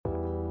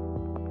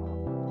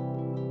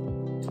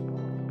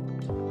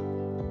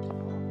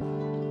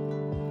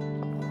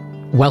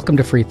Welcome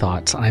to Free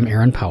Thoughts. I'm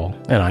Aaron Powell.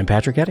 And I'm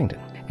Patrick Eddington.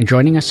 And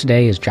joining us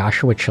today is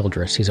Joshua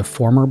Childress. He's a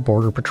former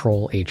Border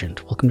Patrol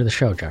agent. Welcome to the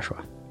show,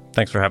 Joshua.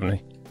 Thanks for having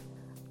me.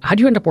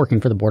 How'd you end up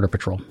working for the Border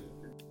Patrol?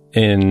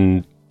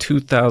 In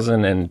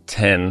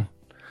 2010,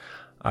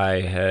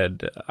 I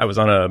was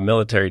on a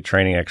military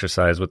training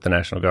exercise with the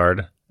National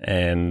Guard,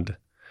 and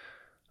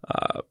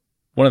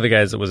one of the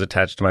guys that was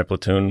attached to my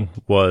platoon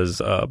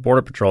was a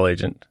Border Patrol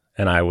agent,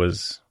 and I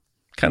was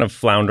kind of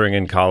floundering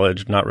in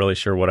college, not really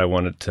sure what I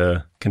wanted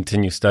to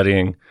continue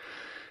studying.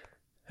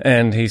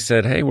 And he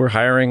said, "Hey, we're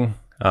hiring.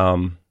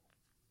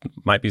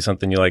 Might be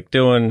something you like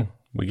doing.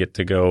 We get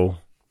to go,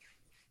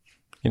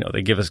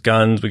 they give us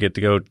guns. We get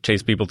to go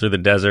chase people through the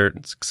desert.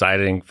 It's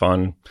exciting,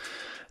 fun."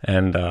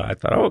 And I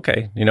thought, oh,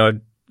 okay. I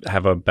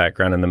have a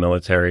background in the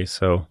military.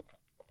 So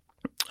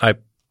I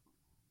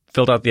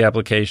filled out the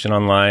application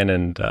online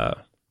and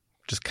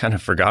just kind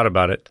of forgot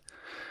about it.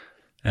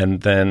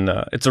 And then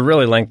it's a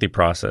really lengthy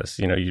process.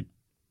 You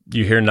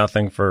hear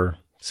nothing for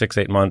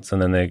 6-8 months,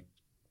 and then they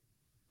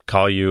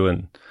call you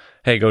and,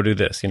 hey, go do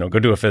this, go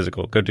do a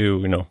physical, go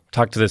do,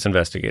 talk to this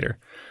investigator.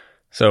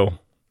 So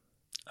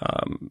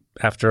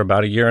after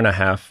about a year and a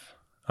half,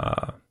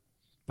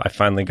 I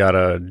finally got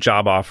a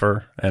job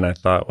offer, and I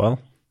thought, well,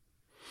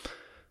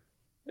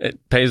 it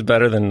pays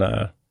better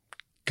than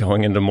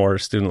going into more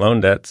student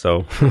loan debt.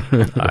 So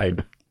I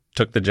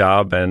took the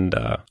job and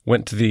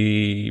went to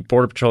the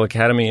Border Patrol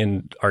Academy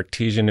in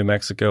Artesia, New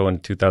Mexico in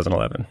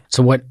 2011.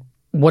 So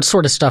what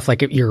sort of stuff,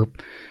 you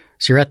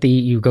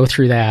go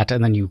through that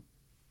and then you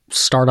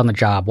start on the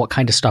job. What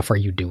kind of stuff are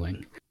you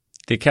doing?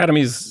 The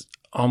academy's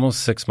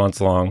almost 6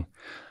 months long.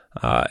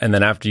 And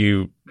then after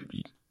you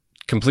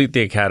complete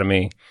the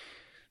academy,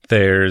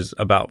 there's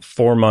about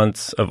 4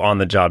 months of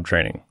on-the-job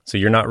training. So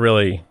you're not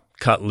really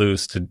cut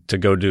loose to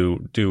go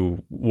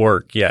do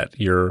work yet.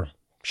 You're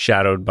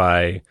shadowed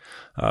by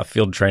a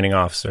field training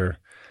officer.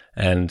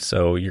 And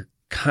so you're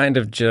kind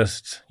of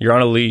you're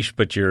on a leash,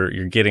 but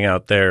you're getting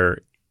out there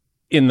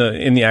in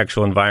the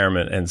actual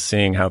environment and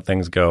seeing how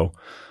things go.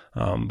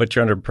 But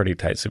you're under pretty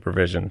tight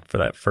supervision for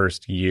that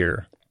first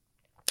year.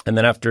 And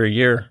then after a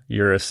year,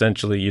 you're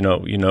essentially, you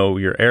know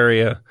your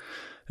area,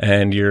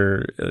 and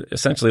you're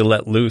essentially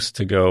let loose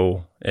to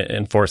go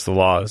enforce the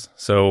laws.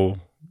 So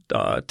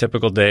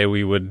typical day,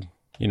 we would,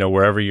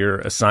 wherever you're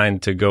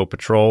assigned to go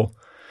patrol,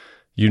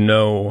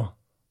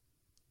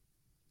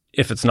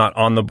 if it's not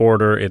on the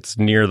border, it's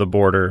near the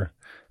border,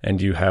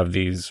 and you have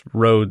these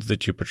roads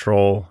that you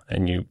patrol,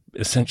 and you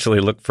essentially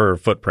look for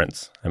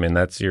footprints. I mean,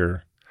 that's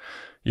your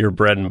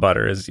bread and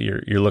butter is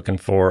you're looking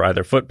for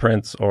either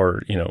footprints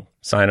or,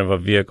 sign of a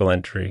vehicle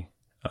entry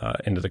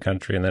into the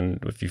country. And then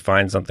if you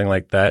find something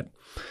like that,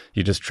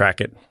 you just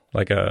track it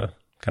kind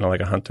of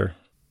like a hunter.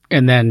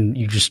 And then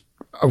you just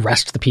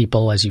arrest the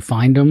people as you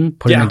find them,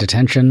 put them in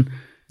detention.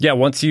 Yeah.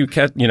 Once you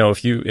catch,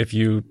 if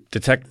you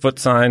detect foot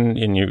sign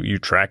and you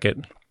track it,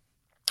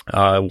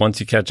 once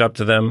you catch up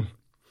to them,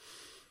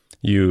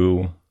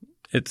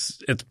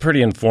 it's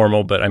pretty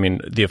informal, but I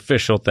mean, the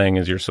official thing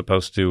is you're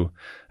supposed to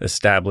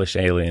establish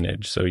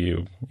alienage. So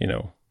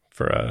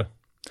for a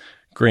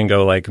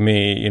gringo like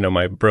me,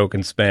 my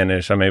broken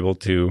Spanish, I'm able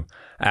to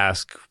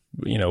ask,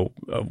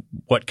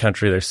 what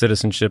country their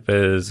citizenship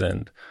is.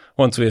 And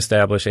once we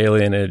establish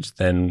alienage,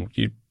 then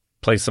you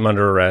place them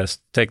under arrest,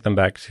 take them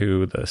back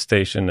to the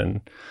station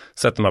and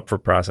set them up for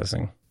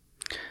processing.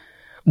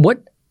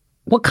 What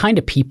kind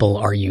of people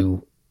are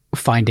you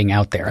finding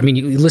out there? I mean,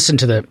 you listen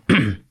to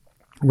the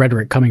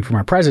rhetoric coming from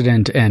our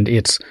president, and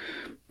it's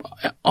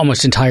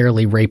almost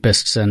entirely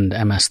rapists and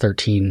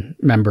MS-13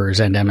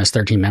 members and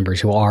MS-13 members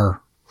who are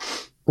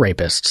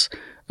rapists.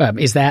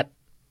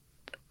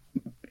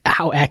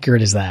 How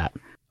accurate is that?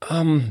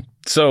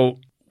 So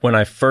when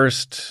I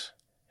first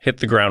hit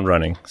the ground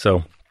running,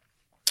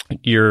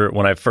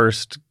 when I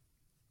first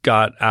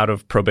got out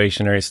of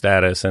probationary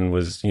status and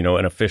was,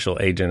 an official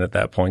agent at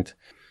that point.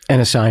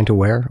 And assigned to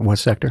where? What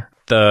sector?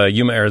 The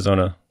Yuma,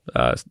 Arizona,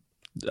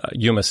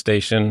 Yuma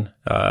Station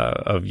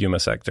of Yuma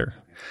Sector.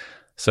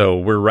 So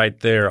we're right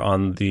there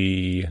on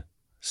the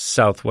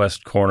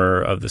southwest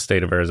corner of the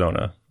state of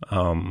Arizona,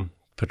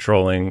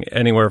 patrolling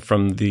anywhere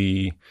from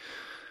the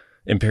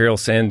Imperial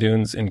Sand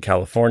Dunes in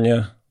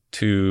California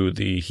to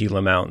the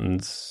Gila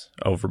Mountains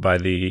over by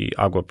the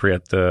Agua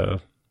Prieta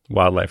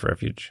Wildlife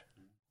Refuge.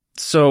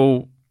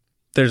 So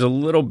there's a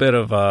little bit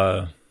of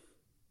a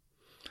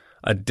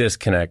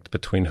disconnect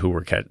between who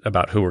we're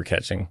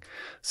catching.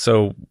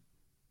 So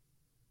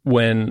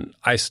when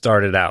I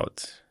started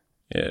out,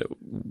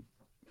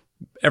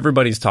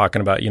 everybody's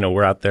talking about,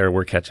 we're out there,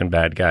 we're catching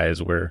bad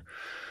guys,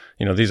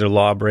 these are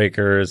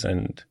lawbreakers,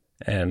 and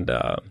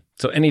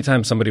so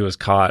anytime somebody was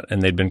caught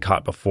and they'd been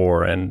caught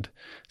before and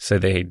say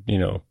they,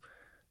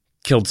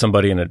 killed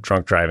somebody in a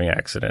drunk driving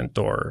accident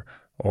or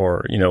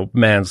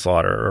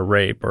manslaughter or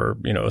rape or,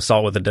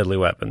 assault with a deadly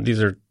weapon,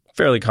 these are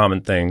fairly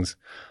common things.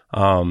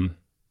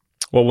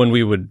 Well, when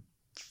we would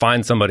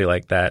find somebody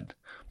like that,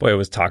 boy, it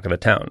was talk of the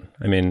town.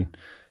 I mean,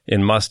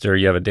 in muster,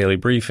 you have a daily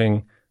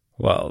briefing.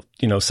 Well,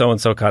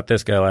 so-and-so caught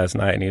this guy last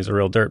night and he was a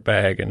real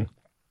dirtbag. And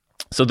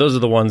So those are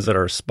the ones that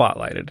are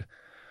spotlighted.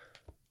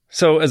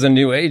 So as a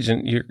new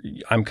agent,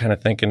 I'm kind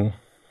of thinking,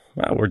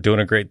 wow, we're doing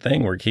a great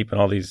thing. We're keeping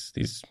all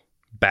these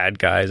bad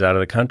guys out of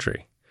the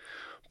country.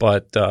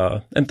 But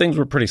and things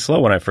were pretty slow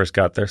when I first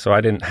got there, so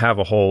I didn't have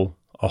a whole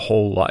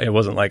lot. It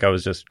wasn't like I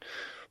was just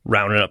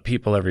rounding up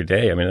people every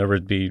day. I mean, there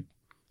would be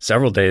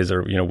several days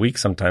or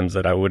weeks sometimes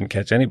that I wouldn't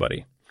catch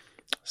anybody.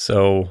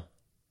 So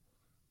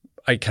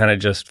I kind of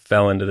just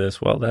fell into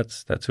this. Well,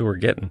 that's who we're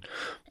getting.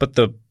 But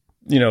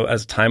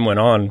as time went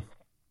on,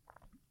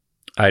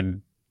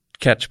 I'd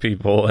catch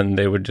people and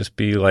they would just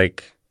be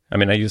like, I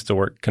mean, I used to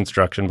work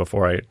construction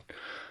before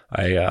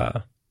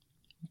I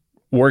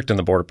worked in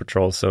the Border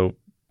Patrol. So,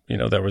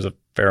 there was a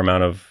fair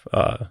amount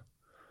of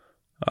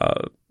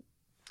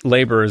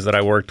laborers that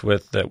I worked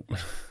with that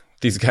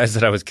these guys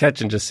that I was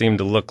catching just seemed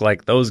to look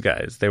like those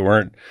guys. They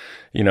weren't,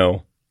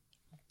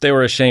 they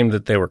were ashamed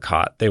that they were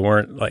caught. They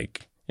weren't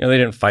like, they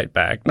didn't fight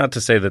back. Not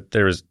to say that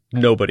there was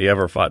nobody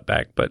ever fought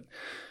back, but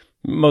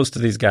most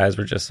of these guys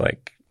were just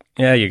like,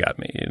 yeah, you got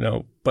me,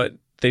 but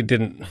they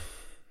didn't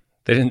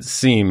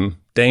seem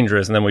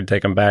dangerous. And then we'd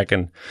take them back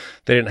and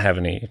they didn't have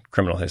any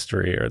criminal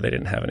history or they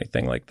didn't have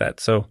anything like that.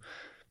 So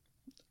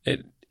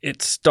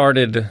it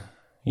started,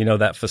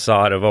 that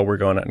facade of, oh, we're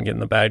going out and getting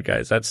the bad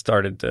guys. That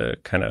started to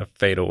kind of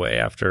fade away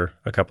after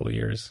a couple of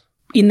years.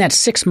 In that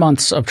 6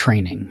 months of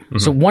training, mm-hmm.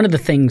 So one of the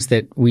things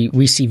that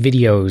we see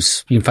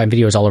videos, you can find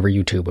videos all over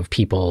YouTube of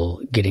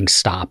people getting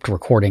stopped,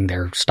 recording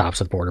their stops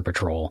with Border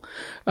Patrol.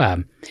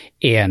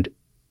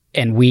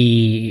 And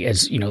we,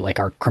 as like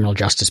our criminal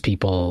justice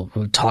people,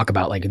 talk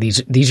about like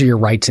these are your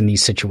rights in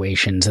these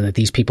situations, and that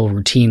these people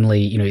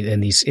routinely, in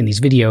these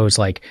videos,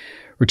 like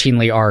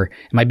routinely are,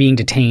 am I being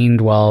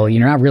detained? Well,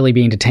 you're not really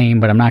being detained,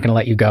 but I'm not going to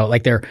let you go.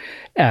 Like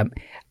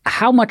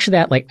how much of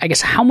that, like, I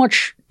guess, how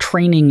much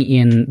training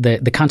in the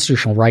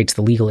constitutional rights,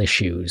 the legal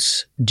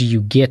issues, do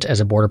you get as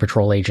a Border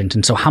Patrol agent?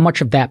 And so how much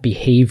of that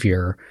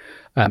behavior,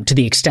 to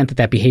the extent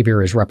that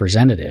behavior is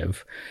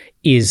representative,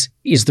 is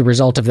the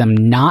result of them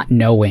not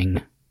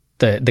knowing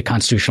the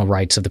constitutional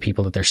rights of the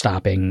people that they're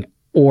stopping,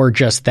 or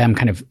just them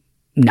kind of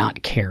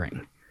not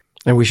caring?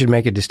 And we should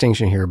make a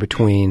distinction here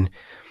between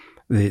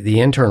the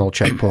internal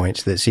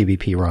checkpoints that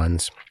CBP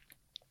runs,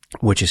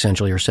 which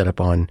essentially are set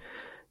up on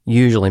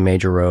usually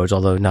major roads,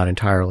 although not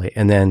entirely,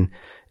 and then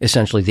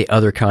essentially the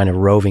other kind of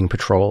roving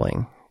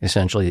patrolling,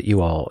 essentially, that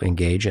you all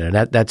engage in. And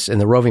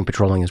and the roving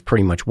patrolling is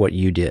pretty much what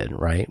you did,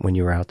 right, when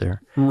you were out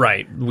there?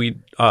 Right. We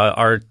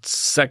our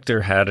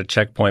sector had a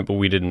checkpoint, but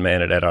we didn't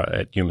man it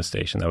at Yuma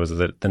Station. That was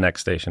the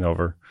next station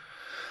over.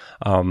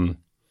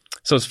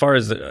 So as far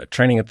as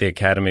training at the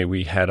academy,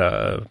 we had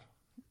a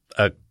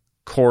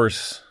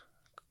course.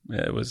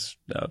 It was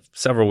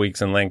several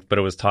weeks in length, but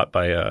it was taught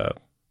by a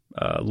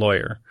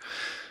lawyer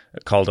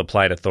called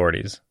Applied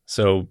Authorities.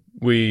 So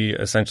we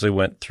essentially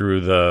went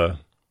through the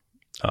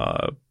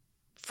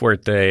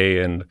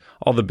Fuerte and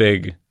all the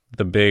big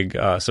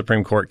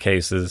Supreme Court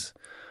cases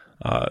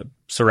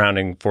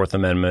surrounding Fourth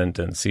Amendment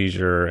and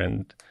seizure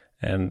and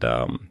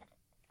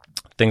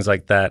things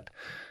like that.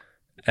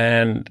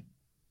 And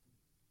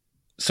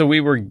so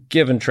we were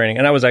given training,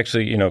 and I was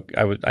actually,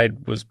 I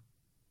was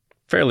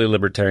fairly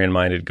libertarian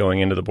minded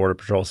going into the Border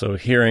Patrol. So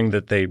hearing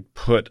that they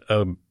put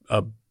a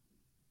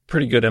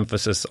pretty good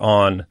emphasis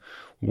on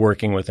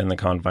working within the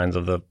confines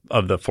of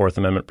the Fourth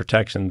Amendment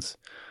protections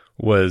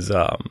was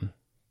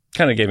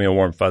kind of gave me a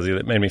warm fuzzy.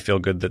 That made me feel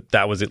good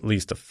that was at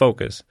least a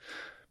focus.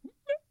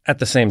 At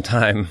the same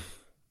time,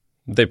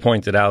 they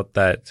pointed out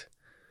that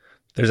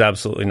there's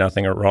absolutely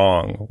nothing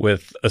wrong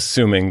with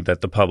assuming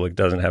that the public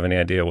doesn't have any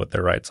idea what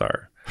their rights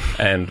are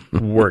and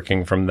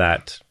working from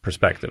that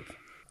perspective.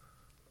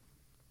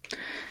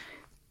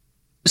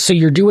 So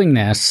you're doing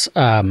this.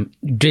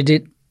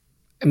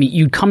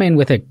 You'd come in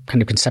with a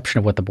kind of conception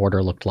of what the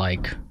border looked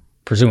like,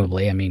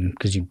 presumably.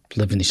 Because you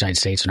lived in the United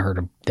States and heard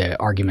of the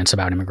arguments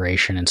about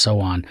immigration and so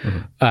on.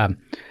 Mm-hmm.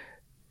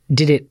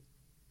 Did it,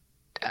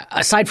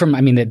 aside from,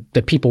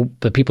 the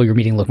people you're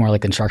meeting look more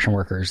like construction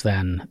workers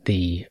than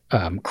the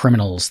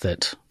criminals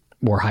that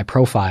were high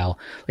profile.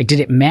 Like, did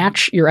it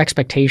match your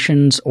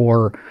expectations,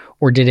 or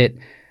did it?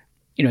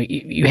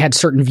 You had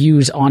certain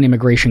views on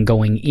immigration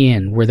going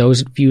in. Were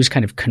those views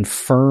kind of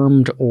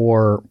confirmed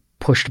or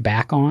pushed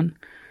back on?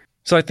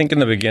 So I think in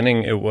the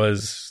beginning it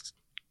was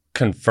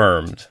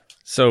confirmed.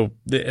 So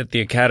at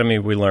the academy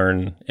we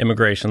learn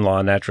immigration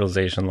law,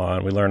 naturalization law,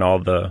 and we learn all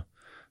the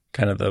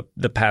kind of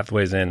the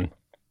pathways in.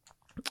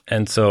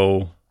 And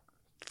so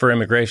for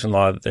immigration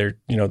law,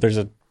 there's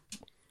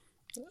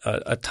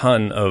a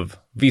ton of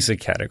visa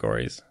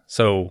categories.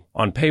 So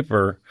on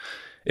paper,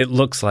 it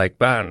looks like,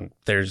 man,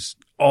 there's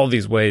all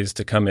these ways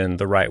to come in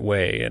the right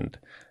way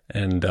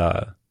and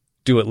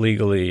do it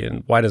legally.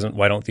 And why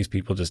don't these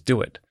people just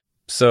do it?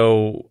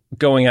 So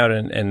going out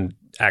and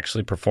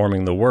actually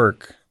performing the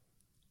work,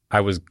 I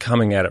was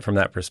coming at it from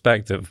that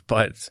perspective,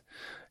 but,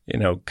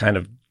 kind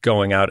of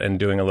going out and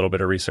doing a little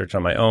bit of research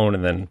on my own,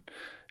 and then,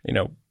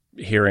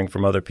 hearing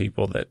from other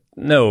people that,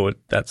 no,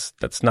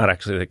 that's not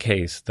actually the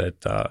case,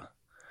 that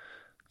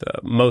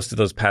most of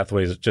those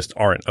pathways just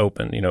aren't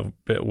open,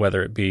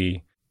 whether it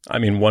be I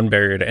mean, one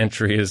barrier to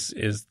entry is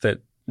that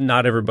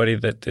not everybody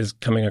that is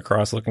coming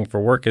across looking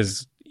for work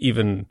is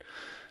even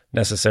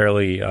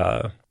necessarily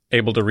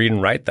able to read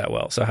and write that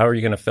well. So how are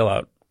you going to fill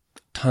out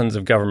tons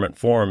of government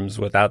forms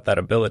without that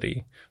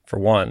ability, for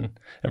one?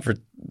 And for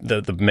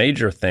the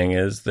major thing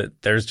is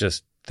that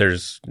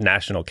there's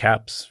national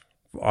caps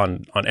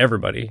on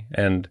everybody,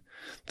 and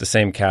the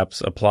same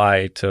caps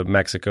apply to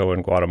Mexico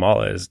and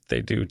Guatemala as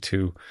they do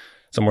to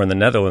somewhere in the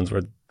Netherlands,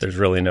 where there's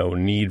really no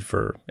need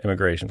for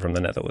immigration from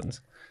the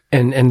Netherlands.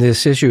 And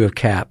this issue of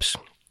caps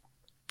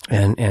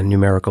and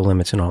numerical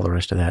limits and all the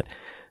rest of that,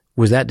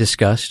 was that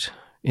discussed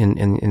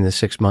in the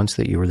 6 months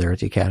that you were there at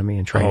the academy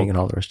and training and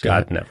all the rest of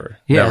that? God, never.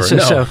 Yeah.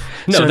 Never.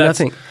 So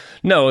nothing.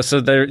 No. So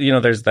there,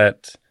 there's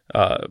that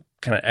kind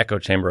of echo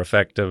chamber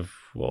effect of,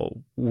 well,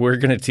 we're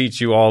going to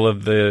teach you all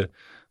of the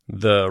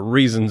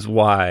reasons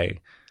why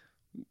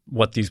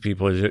what these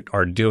people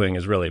are doing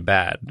is really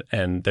bad,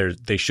 and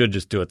they should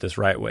just do it this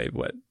right way.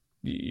 What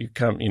you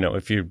come,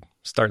 if you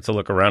start to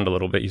look around a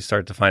little bit, you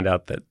start to find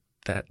out that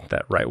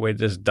right way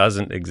just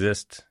doesn't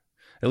exist,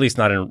 at least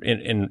not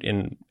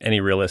in any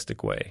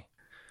realistic way.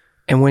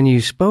 And when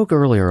you spoke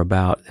earlier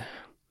about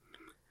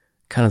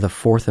kind of the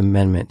Fourth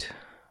Amendment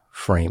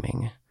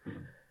framing,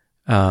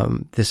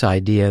 this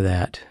idea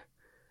that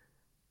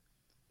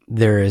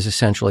there is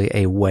essentially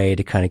a way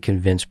to kind of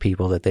convince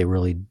people that they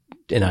really,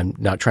 and I'm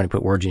not trying to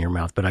put words in your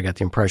mouth, but I got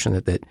the impression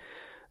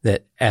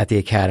that at the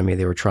academy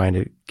they were trying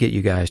to get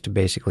you guys to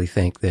basically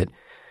think that,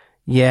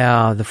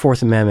 yeah, the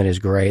Fourth Amendment is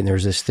great and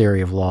there's this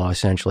theory of law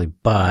essentially,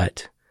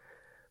 but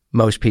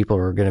most people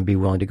are going to be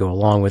willing to go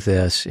along with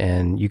this,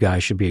 and you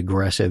guys should be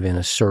aggressive in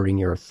asserting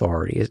your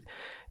authority.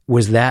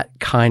 Was that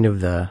kind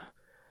of the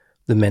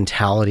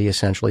mentality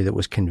essentially that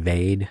was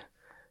conveyed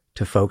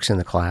to folks in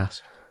the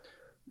class?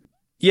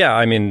 Yeah,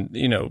 I mean,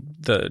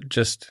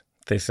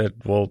 they said,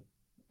 well,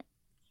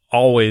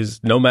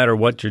 always, no matter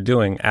what you're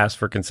doing, ask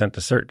for consent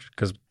to search,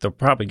 because they'll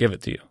probably give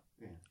it to you.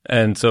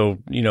 And so,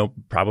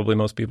 probably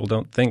most people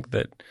don't think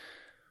that,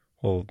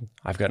 well,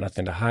 I've got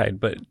nothing to hide.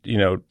 But,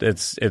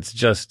 it's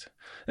just,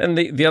 and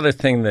the other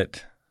thing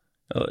that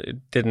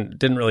it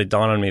didn't really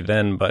dawn on me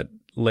then, but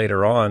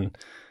later on,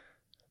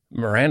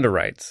 Miranda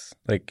rights,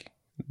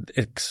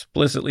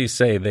 explicitly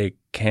say they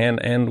can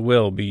and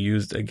will be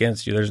used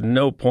against you. There's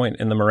no point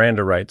in the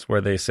Miranda rights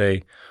where they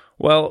say,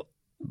 well,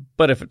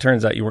 but if it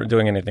turns out you weren't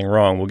doing anything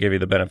wrong, we'll give you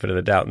the benefit of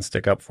the doubt and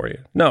stick up for you.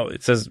 No,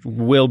 it says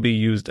will be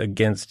used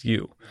against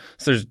you.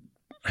 So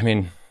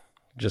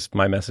just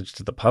my message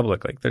to the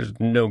public, there's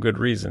no good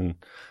reason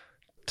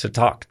to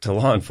talk to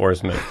law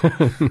enforcement.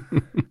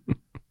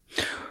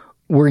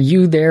 Were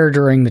you there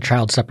during the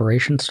child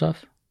separation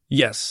stuff?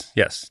 Yes.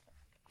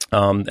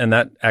 And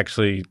that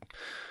actually,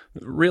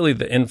 really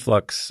the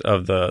influx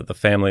of the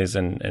families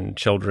and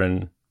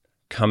children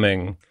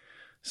coming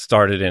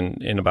started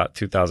in about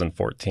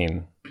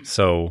 2014.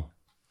 So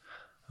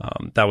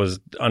that was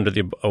under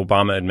the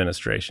Obama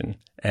administration.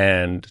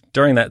 And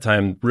during that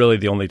time, really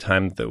the only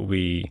time that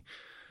we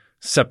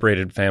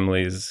separated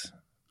families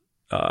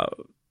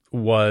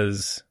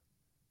was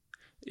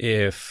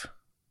if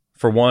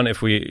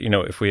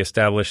we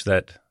established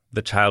that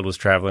the child was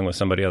traveling with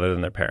somebody other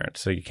than their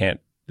parents. So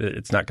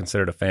it's not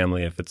considered a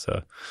family if it's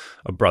a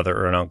brother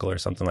or an uncle or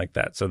something like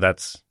that. So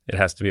it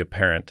has to be a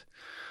parent.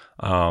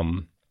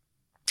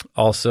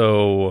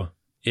 Also,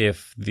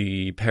 if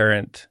the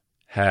parent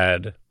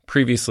had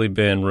previously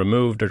been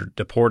removed or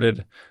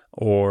deported,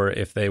 or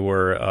if they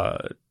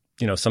were,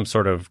 some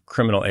sort of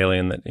criminal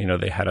alien that,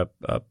 they had a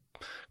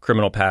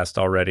criminal past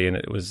already, and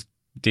it was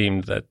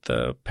deemed that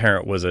the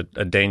parent was a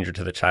danger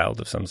to the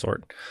child of some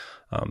sort.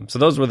 So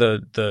those were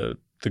the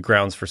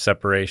grounds for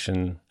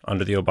separation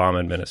under the Obama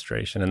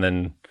administration. And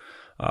then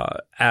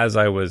as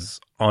I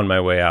was on my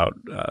way out,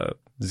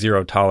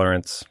 zero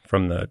tolerance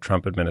from the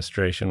Trump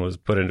administration was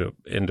put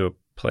into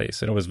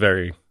place. And it was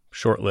very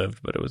short-lived,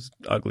 but it was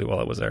ugly while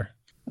it was there.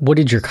 What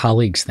did your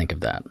colleagues think of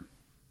that?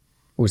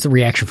 What was the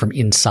reaction from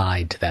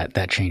inside to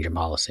that change in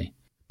policy?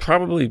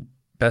 Probably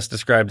best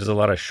described as a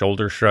lot of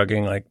shoulder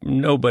shrugging.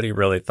 Nobody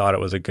really thought it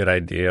was a good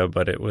idea,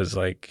 but it was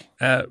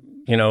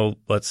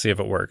let's see if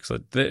it works.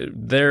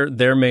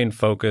 Their main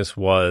focus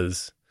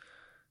was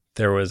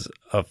there was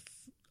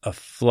a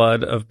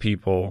flood of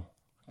people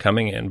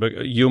coming in,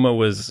 but Yuma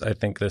was, I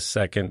think, the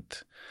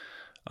second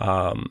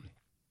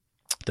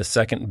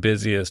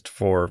busiest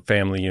for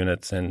family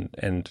units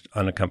and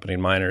unaccompanied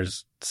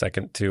minors,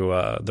 second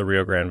to the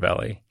Rio Grande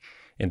Valley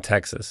in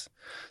Texas.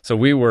 So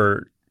we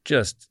were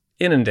just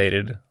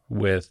inundated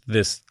with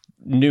this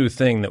new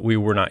thing that we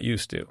were not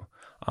used to.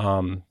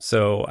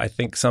 So I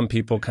think some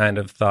people kind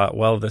of thought,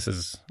 well, this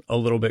is a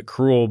little bit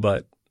cruel,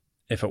 but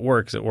if it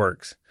works, it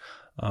works.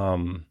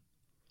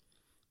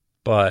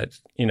 But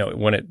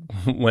when it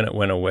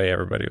went away,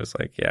 everybody was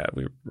like, yeah,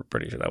 we were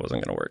pretty sure that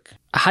wasn't going to work.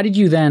 How did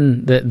you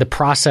then, the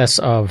process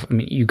of,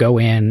 you go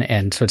in,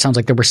 and so it sounds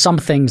like there were some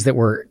things that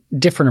were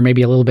different or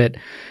maybe a little bit,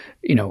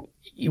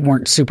 you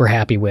weren't super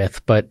happy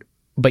with, but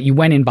you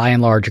went in by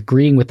and large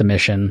agreeing with the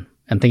mission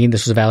and thinking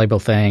this was a valuable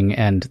thing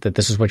and that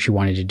this is what you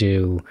wanted to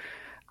do.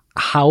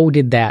 How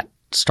did that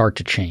start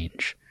to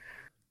change?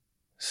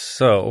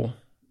 So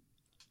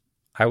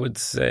I would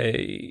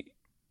say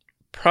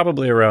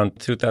probably around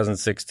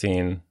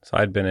 2016. So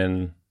I'd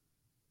been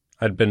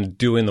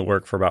doing the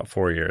work for about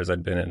 4 years.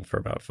 I'd been in for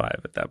about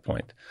 5 at that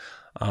point.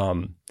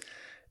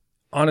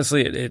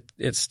 Honestly,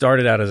 it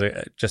started out as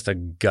just a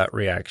gut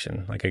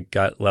reaction, like a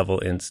gut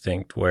level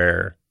instinct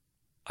where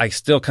I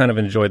still kind of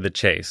enjoyed the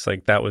chase.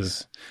 Like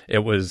it's,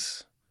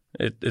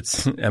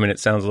 I mean, it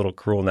sounds a little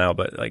cruel now,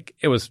 but like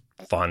it was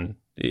fun.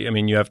 I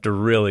mean, you have to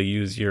really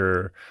use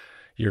your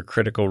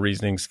critical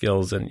reasoning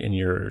skills and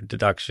your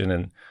deduction,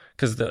 and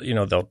because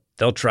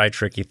they'll try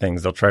tricky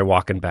things. They'll try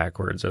walking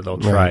backwards, or they'll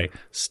try,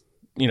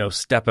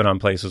 stepping on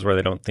places where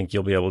they don't think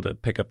you'll be able to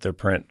pick up their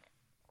print.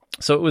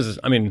 So it was,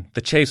 I mean,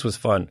 the chase was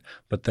fun,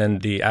 but then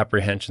the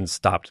apprehension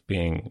stopped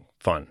being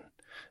fun.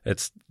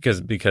 It's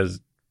because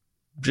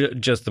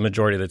just the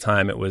majority of the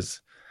time it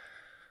was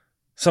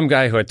some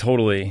guy who had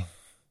totally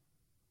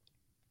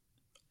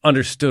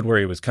understood where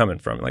he was coming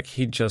from. Like,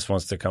 he just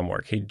wants to come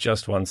work. He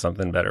just wants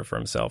something better for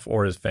himself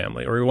or his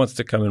family, or he wants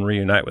to come and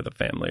reunite with a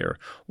family or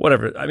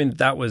whatever. I mean,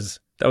 that was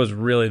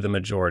really the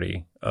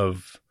majority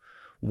of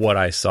what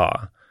I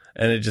saw.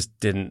 And it just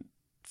didn't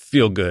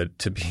feel good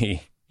to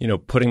be,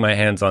 putting my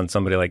hands on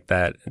somebody like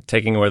that, and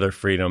taking away their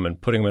freedom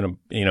and putting them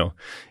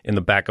in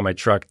the back of my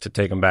truck to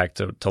take them back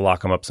to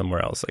lock them up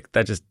somewhere else. Like,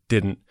 that just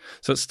didn't.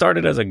 So it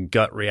started as a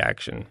gut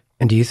reaction.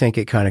 And do you think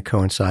it kind of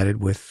coincided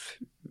with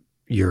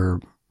your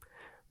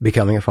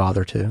becoming a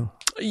father too?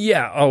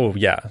 Yeah. Oh,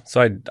 yeah.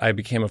 So I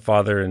became a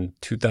father in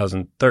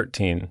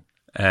 2013,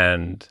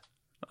 and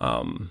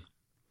having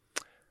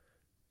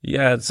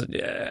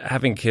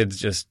kids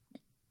just,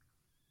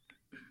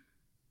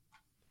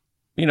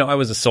 I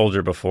was a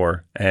soldier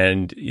before,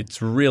 and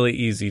it's really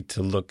easy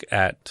to look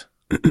at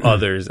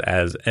others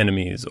as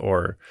enemies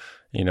or,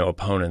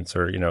 opponents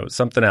or,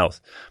 something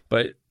else.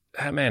 But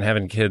man,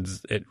 having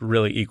kids, it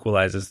really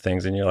equalizes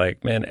things. And you're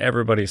like, man,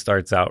 everybody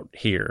starts out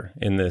here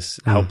in this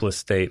helpless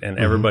state, and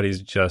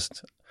everybody's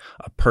just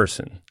a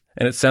person.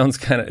 And it sounds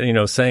kind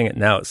of, saying it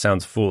now, it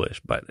sounds foolish,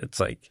 but it's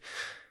like,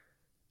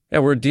 yeah,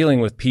 we're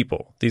dealing with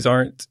people. These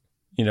aren't,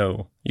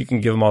 you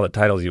can give them all the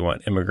titles you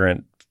want,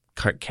 immigrant,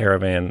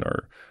 caravan,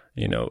 or,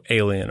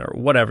 alien, or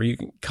whatever. You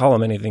can call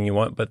them anything you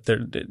want, but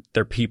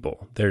they're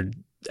people. They're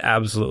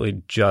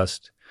absolutely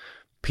just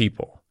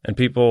people. And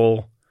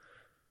people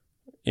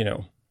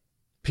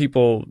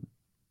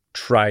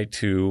try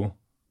to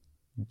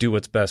do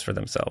what's best for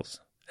themselves.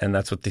 And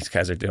that's what these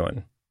guys are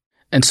doing.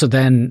 And so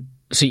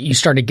you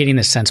started getting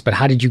this sense, but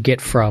how did you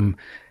get from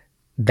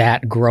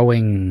that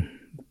growing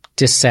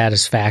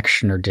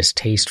dissatisfaction or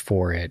distaste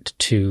for it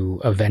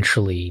to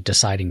eventually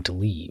deciding to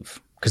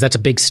leave? Because that's a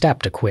big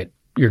step to quit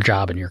your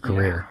job and your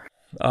career.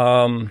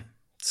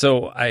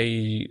 So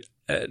my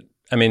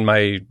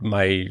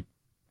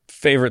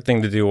favorite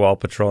thing to do while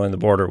patrolling the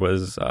border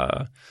was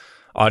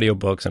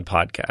audiobooks and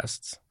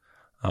podcasts.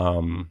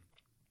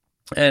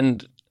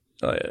 And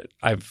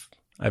I've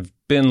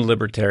been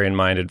libertarian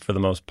minded for the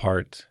most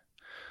part,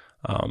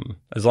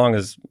 as long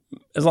as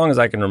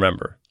I can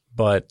remember.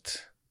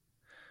 But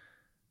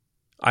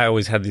I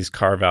always had these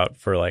carve out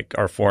for like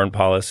our foreign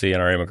policy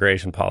and our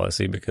immigration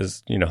policy,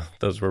 because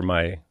those were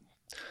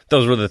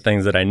the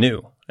things that I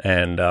knew.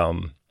 And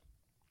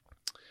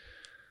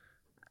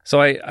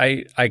so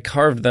I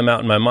carved them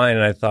out in my mind,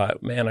 and I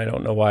thought, man, I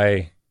don't know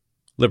why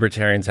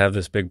libertarians have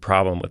this big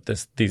problem with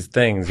these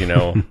things. We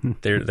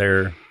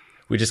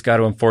just got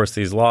to enforce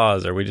these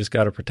laws, or we just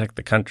got to protect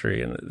the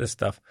country and this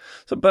stuff.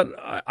 So, but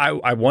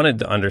I wanted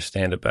to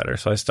understand it better.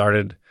 So I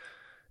started,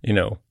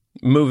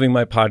 moving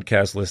my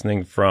podcast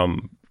listening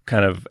from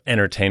kind of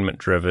entertainment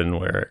driven,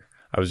 where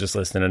I was just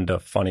listening to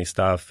funny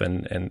stuff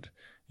and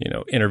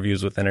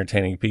interviews with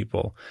entertaining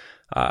people.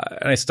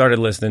 And I started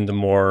listening to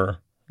more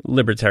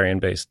libertarian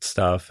based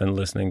stuff and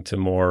listening to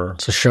more.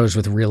 So shows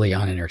with really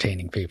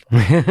unentertaining people.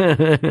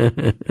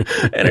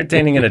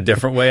 Entertaining in a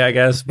different way, I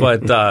guess.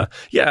 But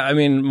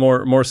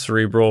more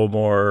cerebral,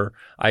 more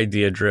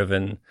idea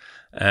driven.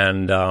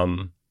 And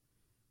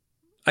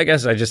I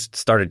guess I just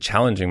started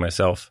challenging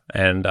myself.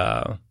 And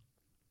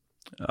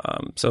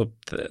so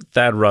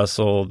Thad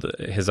Russell,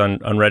 his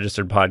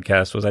unregistered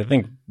podcast, was, I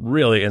think,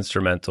 really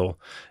instrumental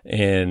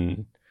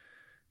in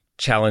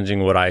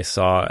challenging what I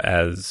saw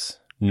as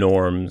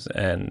norms.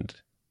 And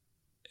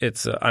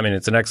it's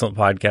an excellent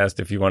podcast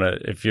if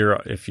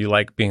you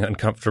like being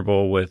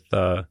uncomfortable with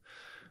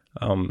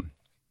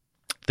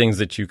things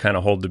that you kind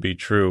of hold to be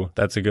true.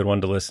 That's a good one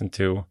to listen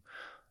to.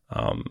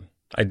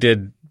 I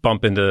did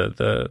bump into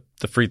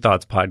the Free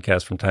Thoughts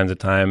podcast from time to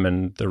time,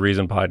 and the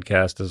Reason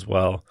podcast as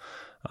well.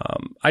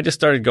 I just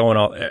started going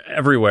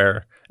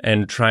everywhere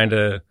and trying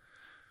to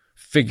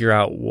figure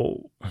out,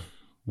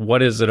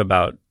 what is it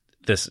about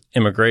this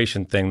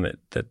immigration thing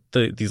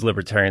that these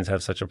libertarians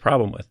have such a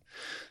problem with.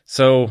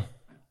 So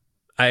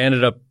I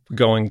ended up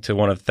going to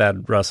one of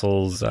Thad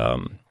Russell's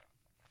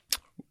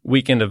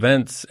weekend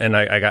events, and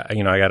I got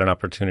an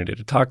opportunity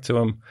to talk to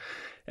him,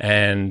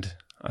 and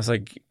I was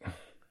like,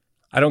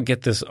 I don't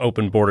get this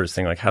open borders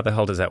thing. Like, how the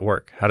hell does that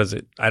work? How does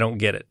it? I don't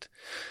get it.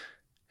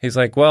 he's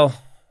like, well,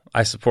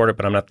 I support it,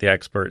 but I'm not the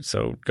expert.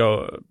 So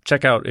go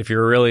check out, if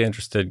you're really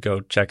interested,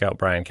 go check out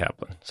Bryan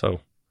Caplan.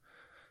 So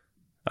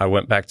I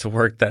went back to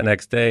work that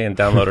next day and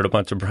downloaded a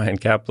bunch of Bryan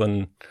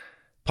Caplan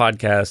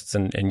podcasts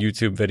and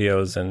YouTube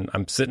videos. And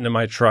I'm sitting in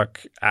my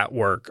truck at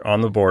work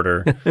on the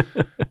border,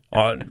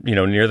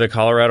 near the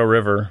Colorado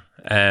River,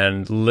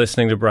 and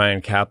listening to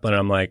Bryan Caplan.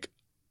 I'm like,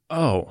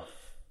 oh,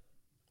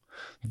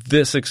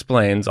 this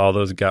explains all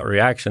those gut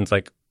reactions.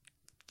 Like,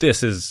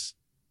 this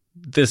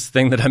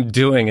thing that I'm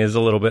doing is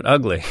a little bit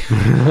ugly.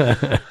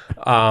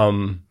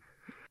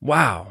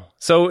 Wow.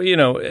 So,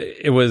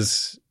 it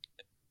was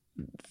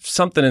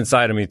something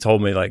inside of me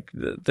told me, like,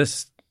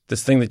 this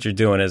thing that you're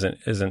doing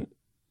isn't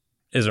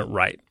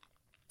right.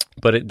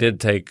 But it did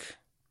take,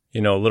 a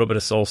little bit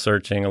of soul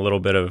searching, a little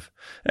bit of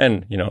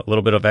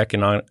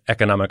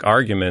economic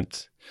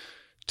argument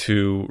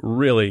to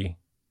really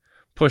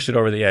push it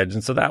over the edge.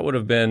 And so that would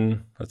have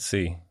been,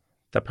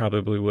 that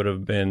probably would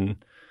have been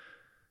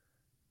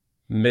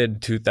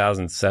mid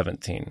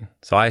 2017.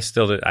 So I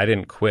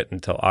didn't quit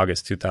until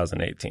August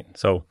 2018.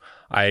 So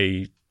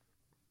I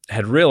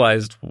had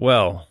realized,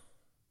 well,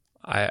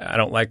 I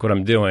don't like what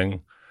I'm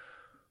doing,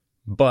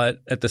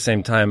 but at the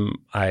same time,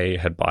 I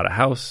had bought a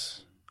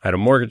house, I had a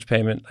mortgage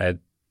payment, I had,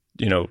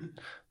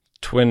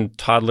 twin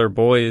toddler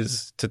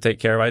boys to take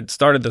care of. I'd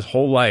started this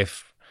whole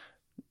life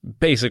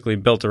basically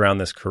built around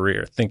this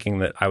career, thinking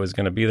that I was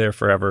going to be there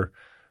forever,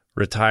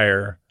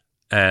 retire,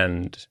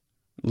 and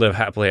live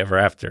happily ever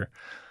after.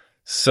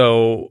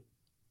 So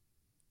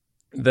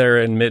there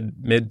in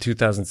mid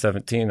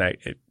 2017,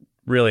 it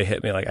really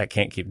hit me like, I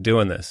can't keep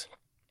doing this.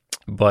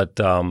 But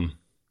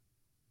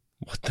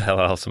what the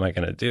hell else am I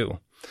going to do?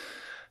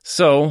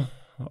 So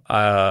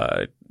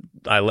I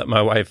let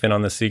my wife in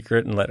on the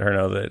secret and let her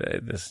know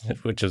that this,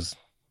 which is,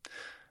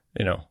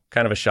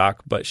 kind of a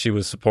shock, but she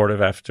was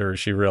supportive after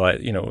she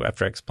realized,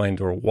 after I explained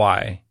to her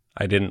why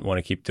I didn't want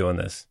to keep doing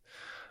this.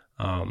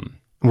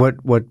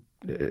 What,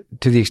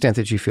 to the extent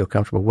that you feel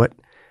comfortable,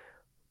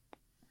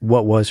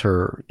 what was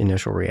her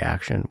initial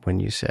reaction when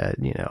you said,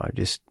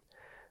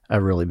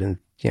 I've really been,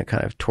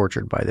 kind of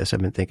tortured by this. I've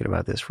been thinking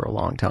about this for a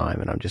long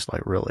time, and I'm just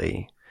like,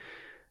 really,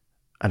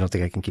 I don't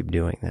think I can keep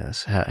doing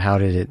this. How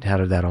did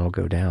that all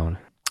go down?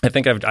 I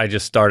think I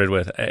just started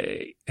with,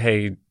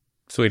 hey,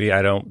 sweetie,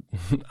 I don't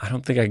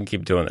think I can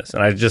keep doing this.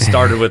 And I just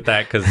started with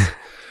that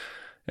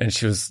and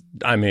she was,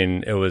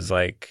 it was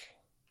like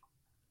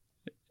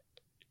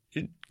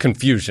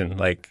confusion.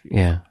 Like,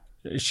 yeah.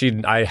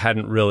 I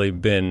hadn't really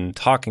been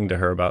talking to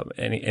her about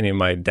any of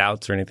my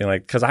doubts or anything,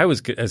 like, because I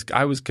was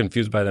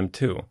confused by them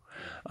too.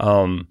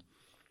 So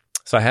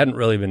I hadn't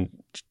really been,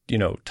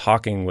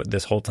 talking with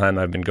this whole time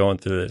I've been going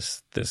through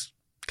this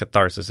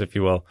catharsis, if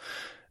you will.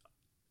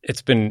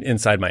 It's been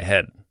inside my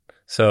head.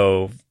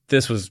 So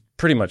this was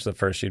pretty much the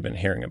first she'd been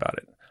hearing about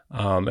it.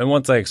 And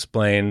once I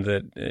explained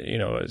that,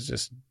 it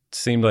just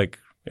seemed like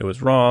it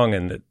was wrong,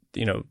 and that,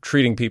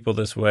 treating people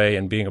this way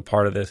and being a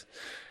part of this,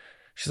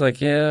 she's like,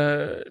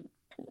 yeah,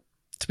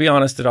 to be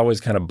honest, it always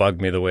kind of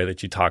bugged me the way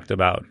that you talked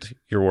about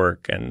your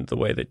work and the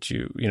way that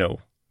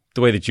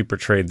the way that you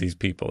portrayed these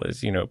people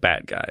as,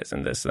 bad guys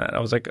and this and that. I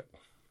was like,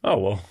 oh,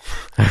 well,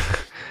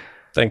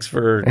 thanks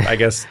for, I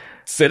guess,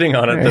 sitting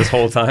on it this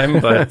whole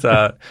time.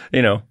 But,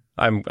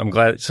 I'm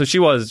glad. So she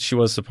was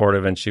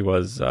supportive, and she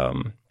was,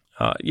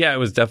 it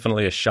was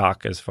definitely a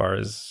shock as far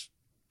as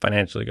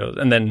financially goes.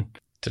 And then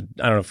I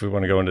don't know if we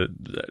want to go into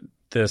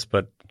this,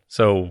 but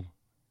so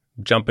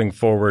jumping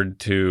forward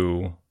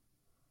to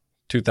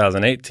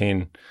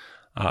 2018,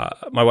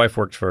 my wife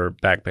worked for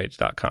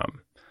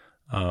Backpage.com.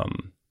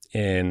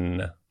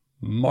 In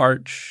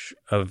March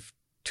of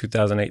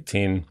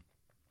 2018,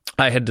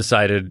 I had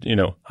decided,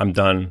 I'm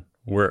done.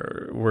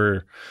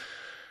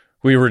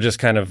 We were just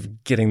kind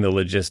of getting the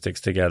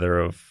logistics together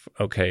of,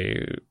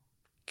 okay,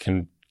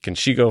 can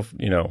she go,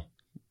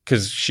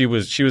 because she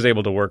was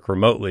able to work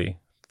remotely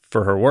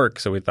for her work.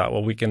 So we thought,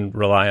 well, we can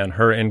rely on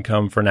her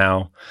income for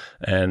now,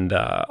 and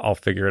I'll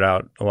figure it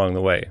out along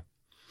the way.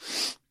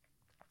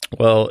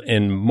 Well,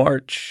 in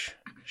March,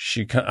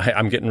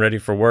 I'm getting ready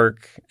for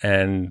work,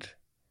 and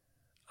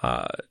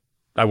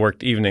I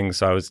worked evenings,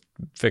 so I was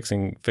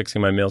fixing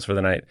my meals for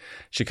the night.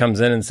 She comes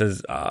in and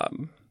says,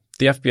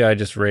 the FBI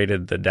just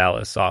raided the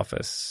Dallas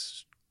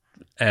office.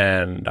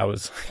 And I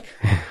was like,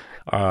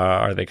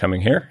 are they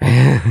coming here?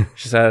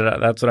 She said,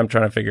 that's what I'm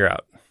trying to figure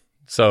out.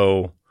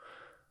 So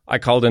I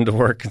called into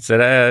work and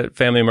said,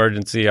 family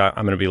emergency, I'm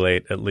going to be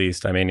late at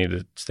least. I may need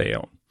to stay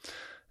home.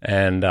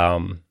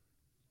 And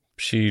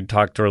she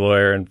talked to her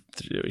lawyer, and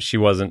she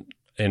wasn't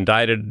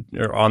indicted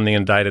or on the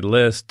indicted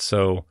list.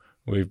 So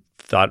we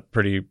thought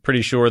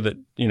pretty sure that,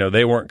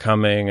 they weren't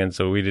coming. And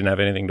so we didn't have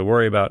anything to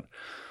worry about.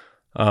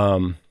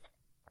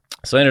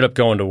 So I ended up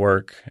going to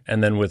work,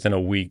 and then within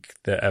a week,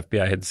 the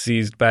FBI had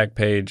seized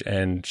Backpage,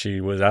 and she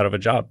was out of a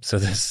job. So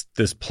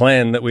this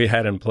plan that we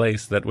had in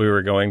place that we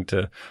were going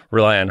to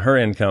rely on her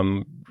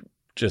income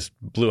just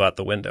blew out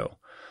the window.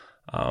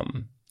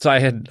 So I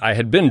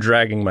had been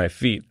dragging my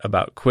feet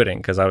about quitting,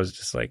 because I was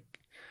just like,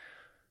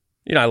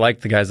 I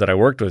liked the guys that I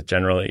worked with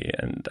generally,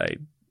 and I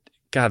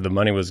God, the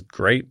money was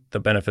great. The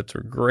benefits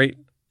were great.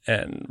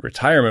 And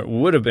retirement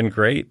would have been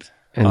great.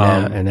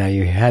 And now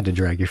you had to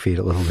drag your feet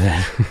a little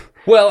bit.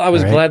 Well, I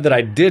was glad that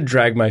I did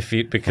drag my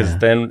feet because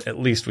then at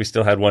least we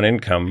still had one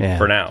income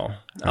for now.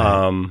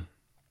 Right.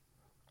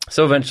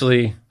 So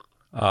eventually,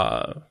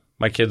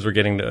 my kids were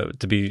getting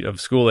to be of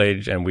school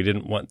age, and we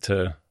didn't want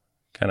to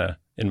kind of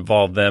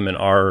involve them in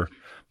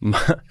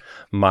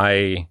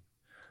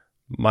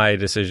my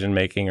decision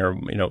making or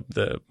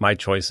my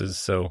choices.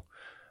 So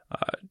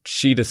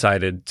she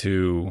decided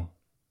to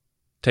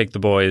take the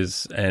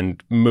boys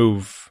and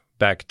move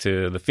back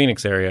to the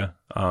Phoenix area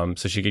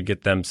so she could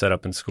get them set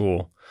up in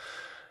school.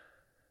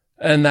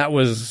 And that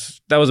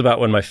was about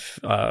when my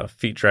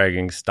feet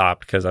dragging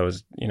stopped, because I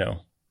was,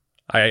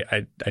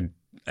 I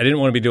didn't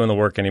want to be doing the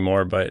work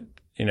anymore, but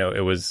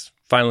it was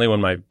finally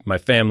when my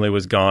family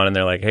was gone, and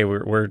they're like, "Hey,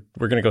 we're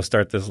going to go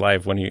start this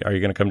life. Are you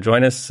going to come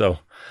join us?" So,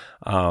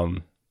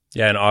 in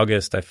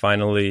August, I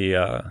finally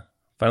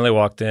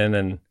walked in,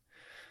 and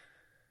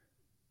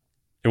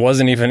it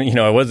wasn't even,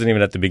 I wasn't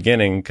even at the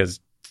beginning,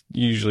 because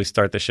you usually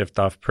start the shift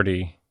off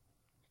pretty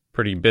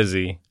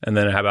busy. And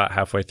then about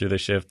halfway through the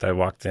shift, I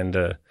walked in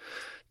to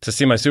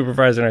see my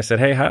supervisor, and I said,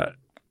 "Hey, how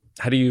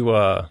do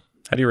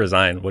you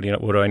resign? What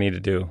do I need to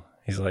do?"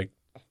 He's like,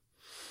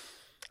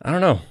 "I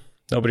don't know.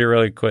 Nobody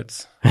really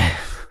quits."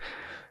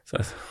 So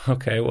I said,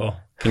 "Okay,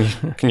 well,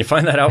 can you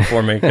find that out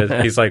for me?"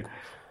 Because he's like,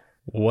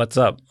 "What's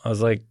up?" I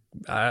was like,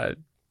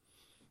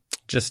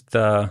 just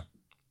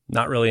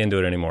not really into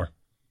it anymore."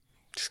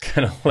 Just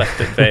kind of left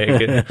it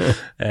vague.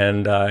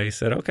 And he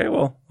said, "Okay,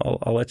 well,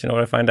 I'll let you know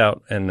what I find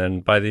out." And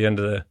then by the end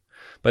of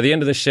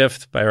the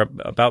shift, by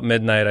about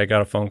midnight, I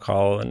got a phone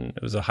call, and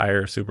it was a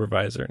higher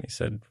supervisor, and he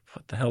said,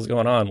 "What the hell's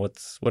going on?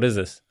 What is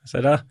this?" I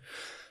said,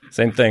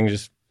 "Same thing.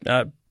 Just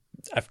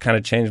I've kind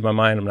of changed my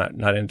mind. I'm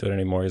not into it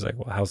anymore." He's like,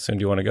 "Well, how soon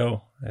do you want to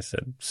go?" I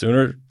said,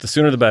 the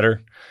sooner the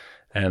better."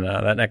 And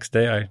that next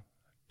day, I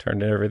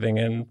turned everything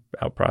in,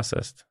 out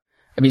processed.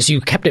 I mean, so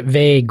you kept it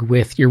vague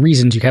with your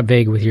reasons. You kept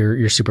vague with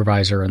your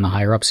supervisor and the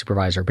higher up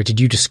supervisor. But did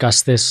you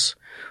discuss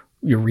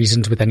your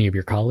reasons with any of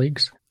your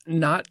colleagues?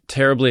 Not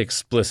terribly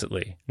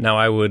explicitly. Now,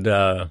 I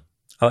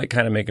like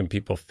kind of making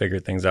people figure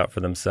things out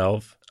for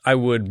themselves. I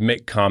would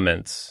make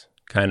comments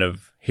kind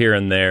of here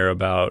and there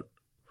about,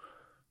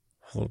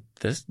 well,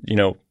 this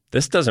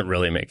doesn't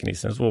really make any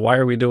sense. Well, why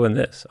are we doing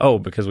this? Oh,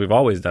 because we've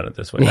always done it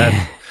this way.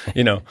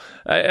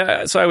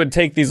 So I would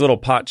take these little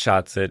pot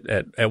shots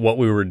at what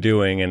we were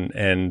doing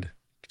and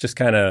just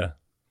kind of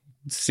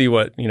see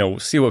what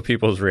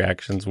people's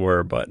reactions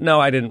were. But no,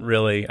 I didn't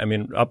really. I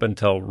mean, up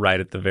until right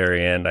at the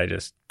very end, I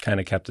just kind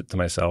of kept it to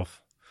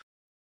myself.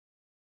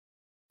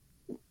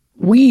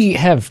 We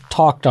have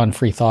talked on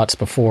Free Thoughts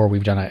before.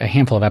 We've done a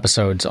handful of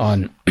episodes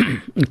on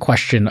the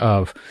question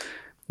of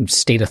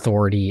state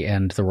authority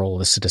and the role of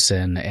the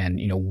citizen, and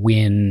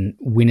when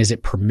is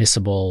it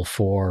permissible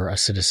for a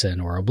citizen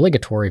or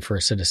obligatory for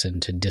a citizen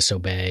to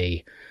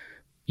disobey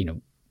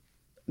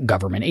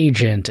government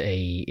agent,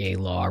 a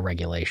law,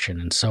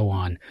 regulation, and so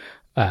on.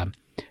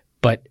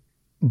 But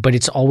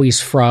it's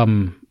always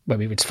from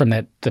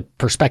the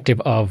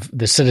perspective of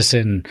the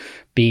citizen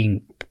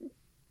being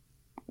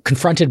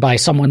confronted by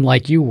someone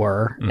like you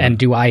were, and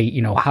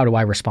how do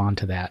I respond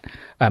to that?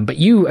 But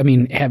you,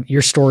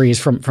 your story is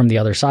from the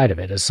other side of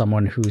it, as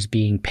someone who's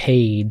being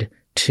paid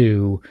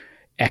to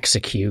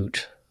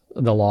execute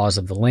the laws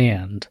of the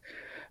land.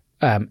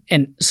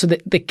 And so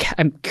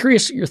I'm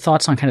curious your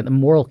thoughts on kind of the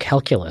moral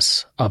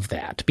calculus of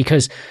that,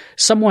 because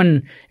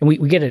and we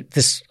get at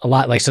this a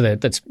lot,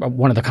 that's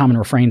one of the common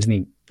refrains in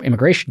the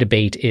immigration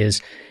debate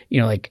is,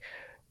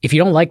 if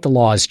you don't like the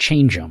laws,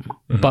 change them.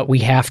 Mm-hmm. But we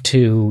have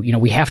to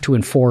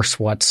enforce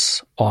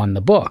what's on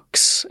the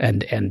books.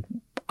 And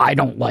I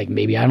don't like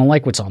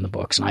what's on the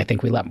books, and I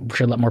think we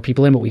should let more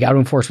people in, but we got to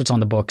enforce what's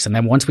on the books. And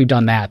then once we've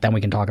done that, then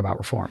we can talk about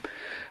reform.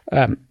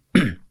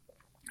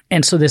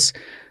 And so this,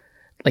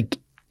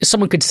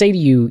 someone could say to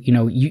you,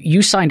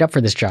 you signed up for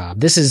this job.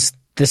 This is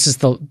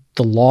the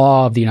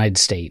law of the United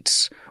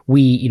States.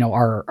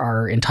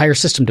 Our entire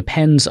system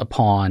depends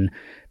upon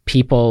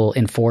people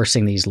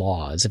enforcing these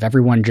laws. If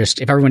everyone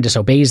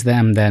disobeys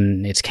them,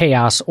 then it's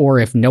chaos. Or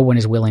if no one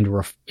is willing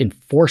to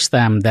enforce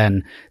them,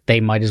 then they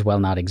might as well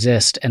not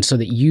exist. And so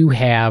that you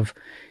have,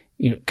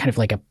 kind of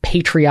like a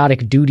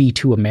patriotic duty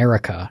to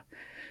America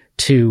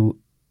to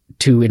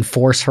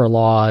enforce her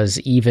laws,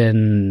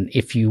 even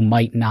if you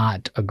might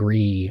not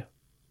agree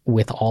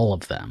with all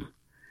of them.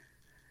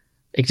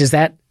 Does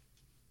that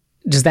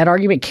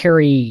argument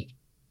carry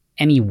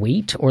any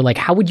weight, or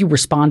how would you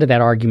respond to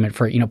that argument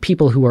for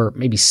people who are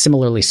maybe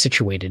similarly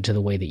situated to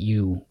the way that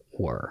you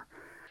were?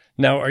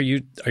 Now, are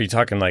you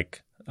talking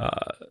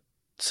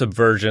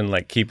subversion,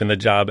 keeping the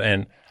job?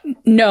 And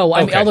no,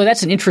 okay. Although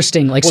that's an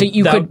interesting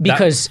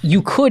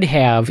you could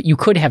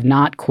have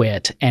not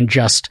quit and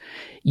just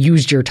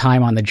used your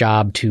time on the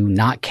job to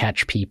not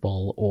catch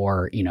people,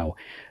 or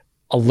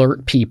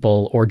alert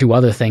people or do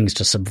other things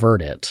to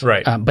subvert it.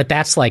 Right. But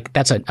that's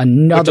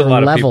another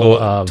level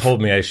of people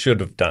told me I should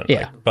have done.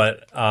 Yeah.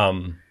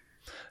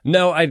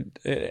 No,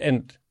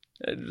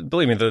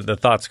 believe me, the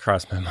thoughts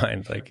crossed my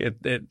mind. Like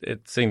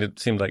it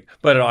seemed like,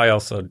 but I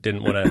also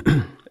didn't want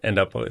to end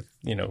up with,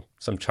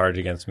 some charge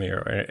against me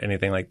or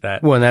anything like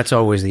that. Well, and that's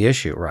always the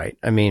issue, right?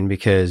 I mean,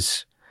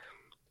 because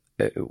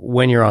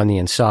when you're on the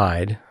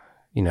inside,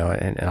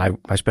 and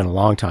I spent a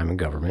long time in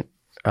government,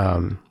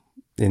 in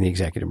the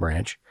executive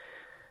branch,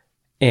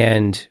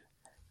 and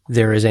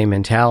there is a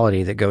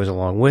mentality that goes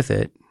along with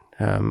it.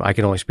 I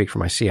can only speak for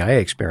my CIA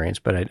experience,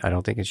 but I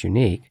don't think it's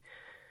unique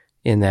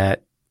in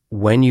that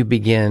when you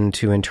begin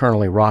to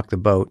internally rock the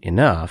boat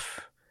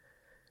enough,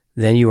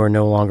 then you are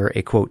no longer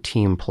a quote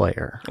team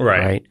player.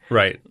 Right.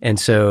 And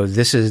so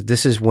this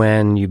is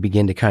when you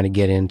begin to kind of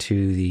get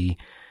into the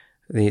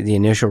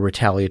initial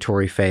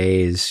retaliatory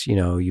phase.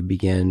 You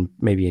begin,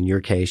 maybe in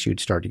your case, you'd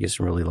start to get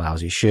some really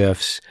lousy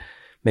shifts.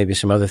 Maybe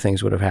some other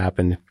things would have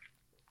happened.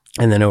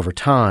 And then over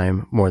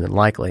time, more than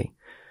likely,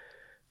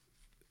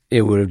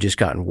 it would have just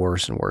gotten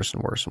worse and worse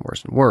and worse and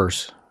worse and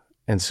worse.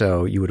 And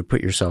so you would have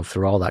put yourself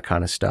through all that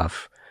kind of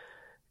stuff.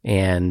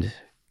 And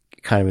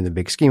kind of in the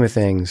big scheme of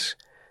things,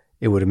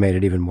 it would have made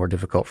it even more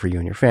difficult for you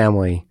and your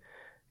family.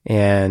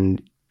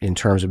 And in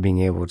terms of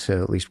being able to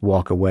at least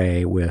walk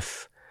away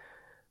with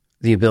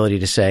the ability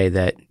to say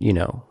that,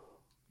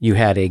 you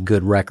had a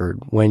good record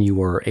when you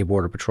were a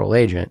Border Patrol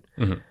agent,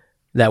 mm-hmm.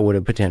 that would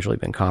have potentially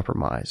been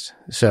compromised.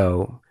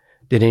 So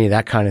did any of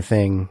that kind of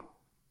thing,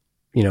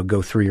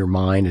 go through your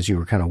mind as you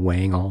were kind of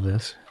weighing all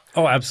this?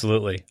 Oh,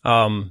 absolutely.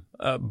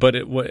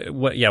 But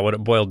what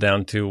it boiled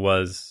down to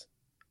was,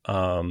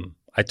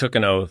 I took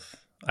an oath.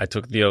 I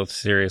took the oath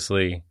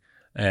seriously,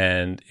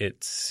 and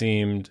it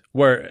seemed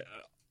where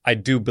I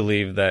do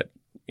believe that,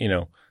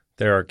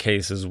 there are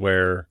cases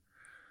where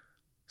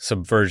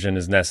subversion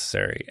is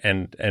necessary,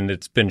 and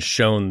it's been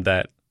shown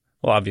that,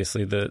 well,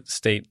 obviously the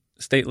state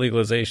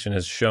legalization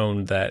has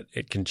shown that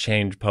it can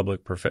change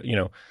public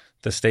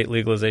the state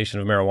legalization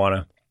of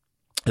marijuana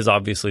is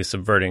obviously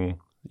subverting,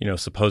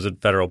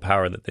 supposed federal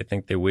power that they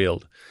think they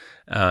wield.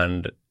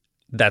 And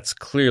that's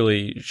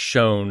clearly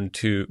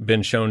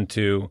been shown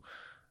to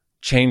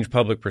change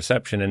public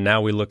perception. And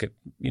now we look at,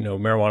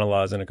 marijuana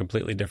laws in a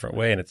completely different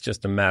way. And it's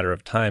just a matter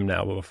of time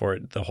now before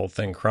the whole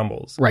thing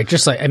crumbles. Right.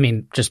 Just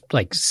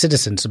like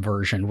citizen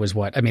subversion was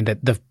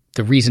the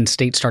reason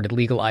states started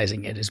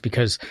legalizing it is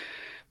because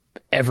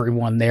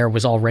everyone there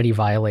was already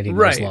violating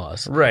those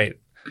laws. Right.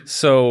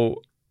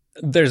 So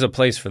there's a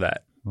place for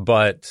that.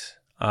 But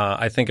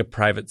I think a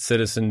private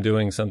citizen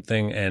doing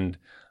something and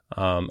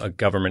a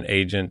government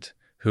agent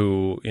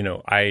who,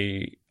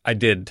 I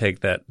did take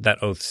that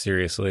oath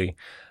seriously.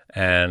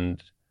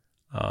 And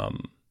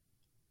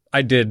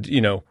I did,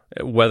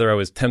 whether I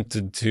was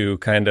tempted to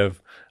kind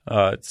of,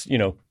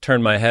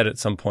 turn my head at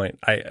some point,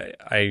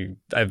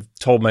 I've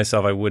told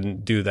myself I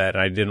wouldn't do that.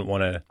 And I didn't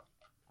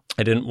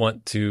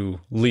want to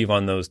leave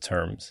on those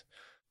terms.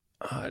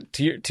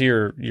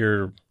 To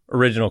your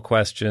original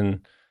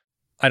question,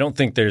 I don't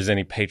think there's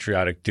any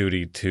patriotic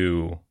duty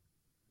to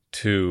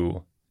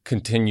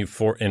continue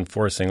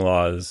enforcing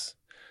laws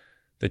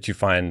that you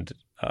find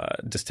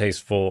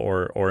distasteful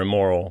or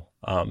immoral.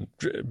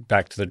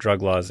 Back to the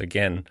drug laws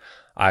again,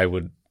 I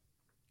would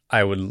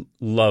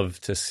love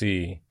to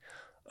see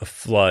a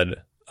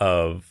flood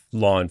of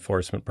law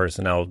enforcement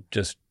personnel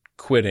just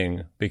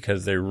quitting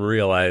because they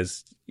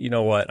realize,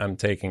 I'm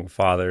taking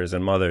fathers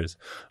and mothers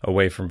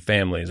away from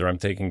families, or I'm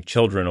taking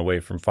children away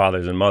from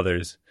fathers and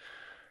mothers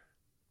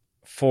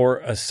for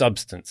a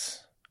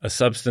substance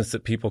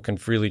that people can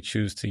freely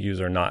choose to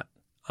use or not.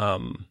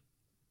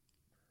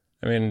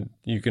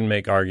 You can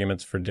make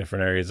arguments for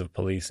different areas of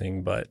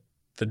policing, but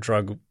the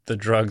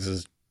drugs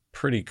is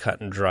pretty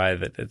cut and dry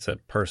that it's a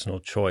personal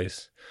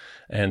choice.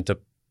 And to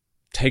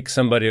take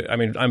somebody,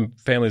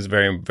 family is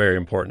very, very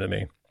important to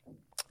me.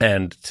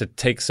 And to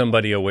take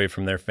somebody away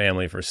from their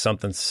family for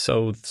something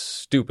so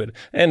stupid,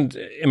 and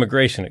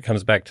immigration, it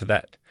comes back to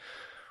that.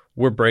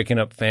 We're breaking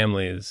up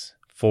families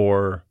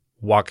for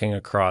walking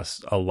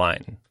across a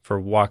line, for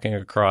walking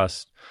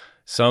across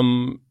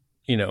some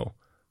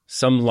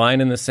line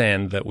in the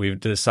sand that we've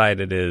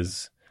decided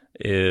is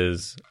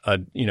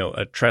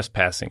a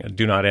trespassing, a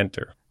do not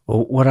enter.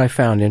 Well, what I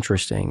found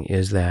interesting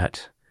is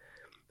that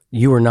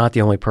you were not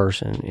the only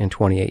person in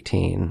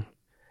 2018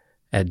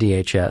 at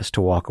DHS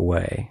to walk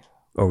away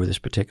over this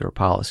particular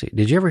policy.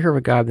 Did you ever hear of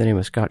a guy by the name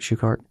of Scott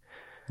Shukart?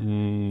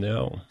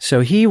 No. So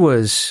he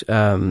was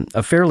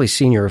a fairly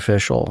senior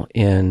official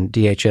in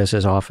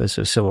DHS's Office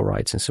of Civil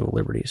Rights and Civil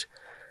Liberties.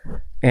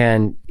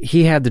 And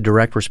he had the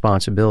direct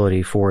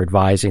responsibility for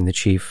advising the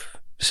chief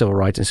civil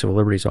rights and civil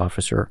liberties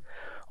officer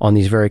on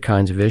these very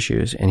kinds of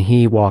issues. And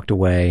he walked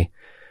away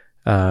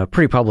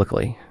pretty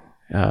publicly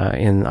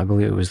in, I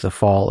believe it was the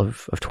fall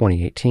of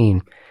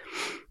 2018.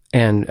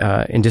 And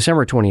in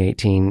December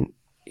 2018,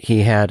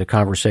 he had a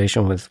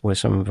conversation with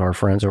some of our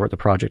friends over at the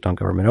Project on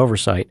Government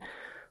Oversight,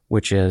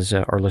 which, as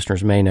our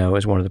listeners may know,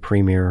 is one of the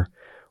premier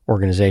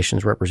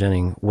organizations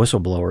representing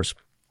whistleblowers.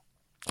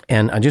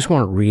 And I just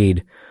want to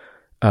read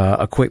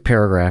a quick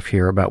paragraph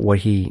here about what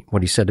he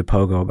said to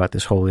Pogo about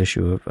this whole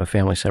issue of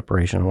family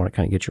separation. I want to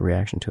kind of get your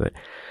reaction to it.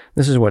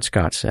 This is what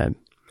Scott said.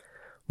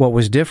 What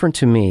was different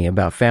to me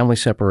about family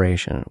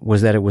separation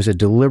was that it was a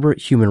deliberate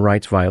human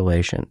rights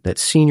violation that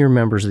senior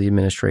members of the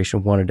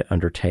administration wanted to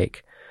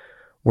undertake,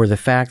 where the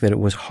fact that it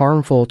was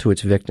harmful to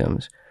its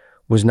victims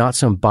was not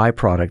some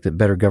byproduct that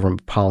better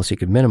government policy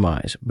could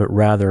minimize, but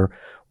rather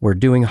where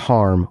doing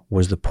harm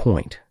was the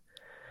point.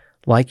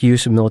 Like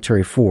use of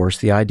military force,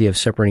 the idea of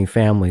separating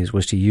families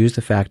was to use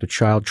the fact of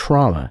child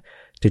trauma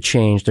to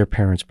change their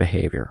parents'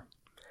 behavior.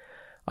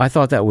 I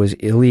thought that was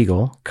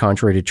illegal,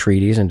 contrary to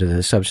treaties and to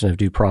the substantive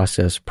due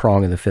process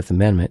prong of the Fifth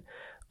Amendment,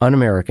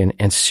 un-American,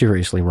 and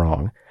seriously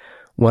wrong.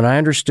 When I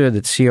understood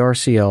that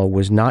CRCL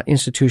was not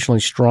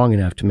institutionally strong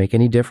enough to make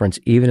any difference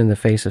even in the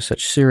face of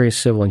such serious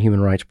civil and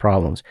human rights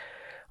problems,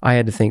 I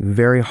had to think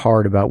very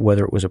hard about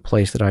whether it was a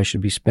place that I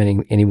should be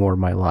spending any more of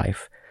my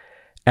life.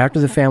 After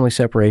the family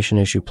separation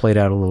issue played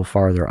out a little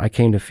farther, I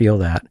came to feel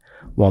that,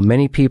 while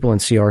many people in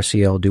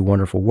CRCL do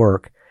wonderful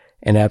work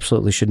and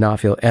absolutely should not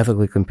feel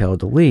ethically compelled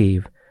to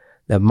leave,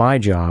 that my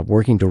job,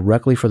 working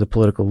directly for the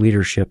political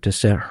leadership to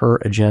set her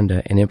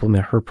agenda and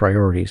implement her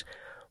priorities,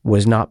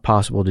 was not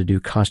possible to do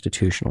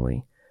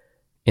constitutionally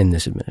in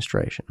this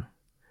administration.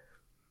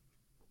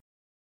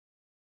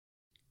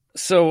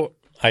 So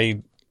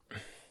I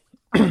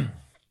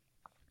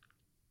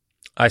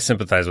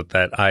sympathize with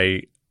that.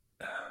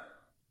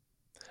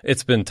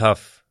 It's been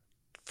tough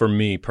for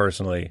me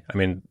personally. I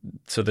mean,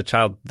 so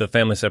the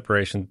family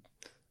separation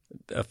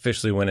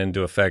officially went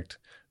into effect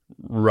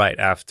right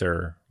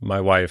after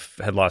my wife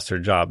had lost her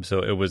job.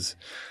 So it was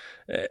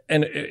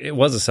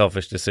a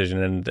selfish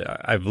decision. And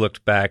I've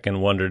looked back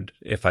and wondered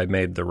if I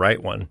made the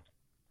right one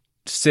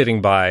sitting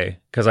by,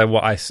 because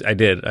I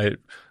did.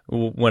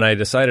 When I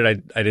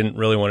decided I didn't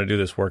really want to do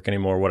this work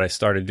anymore, what I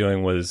started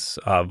doing was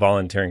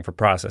volunteering for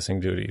processing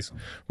duties,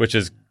 which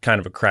is kind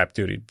of a crap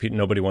duty.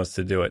 Nobody wants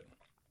to do it.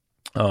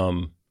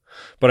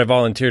 But I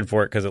volunteered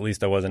for it because at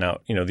least I wasn't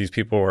out. You know, these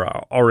people were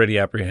already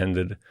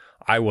apprehended.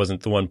 I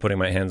wasn't the one putting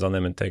my hands on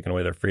them and taking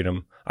away their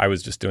freedom. I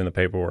was just doing the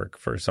paperwork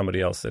for somebody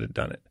else that had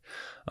done it.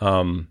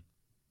 And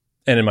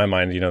in my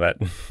mind, you know, that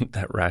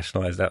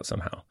rationalized out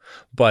somehow.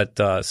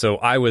 But so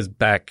I was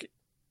back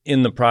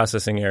in the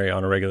processing area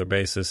on a regular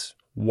basis,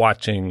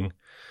 watching.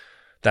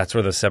 That's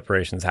where the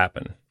separations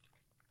happen.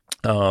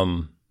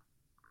 And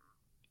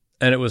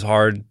it was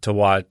hard to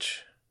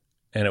watch,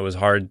 and it was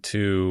hard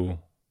to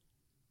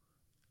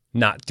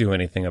not do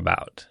anything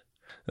about.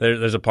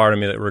 There's a part of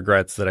me that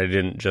regrets that I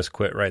didn't just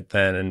quit right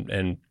then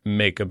and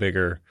make a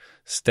bigger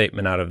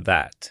statement out of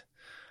that.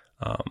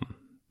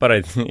 But I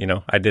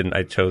didn't.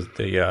 I chose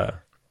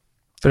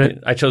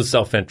I chose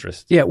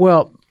self-interest. Yeah,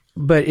 well,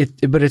 but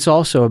it's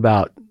also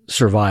about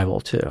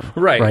survival too.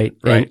 Right.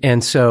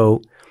 And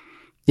so,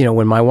 you know,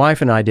 when my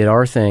wife and I did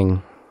our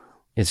thing,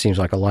 it seems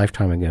like a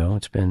lifetime ago.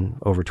 It's been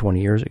over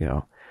 20 years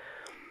ago.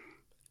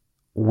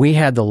 We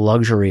had the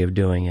luxury of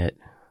doing it,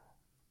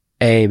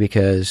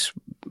 because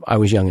I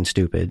was young and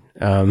stupid,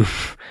 and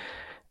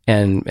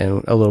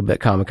a little bit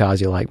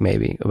kamikaze-like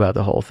maybe about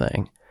the whole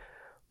thing.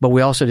 But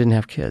we also didn't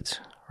have kids,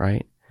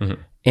 right?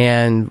 Mm-hmm.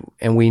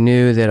 And we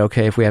knew that,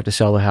 okay, if we have to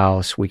sell the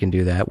house, we can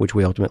do that, which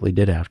we ultimately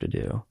did have to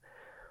do.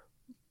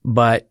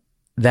 But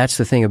that's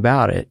the thing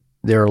about it.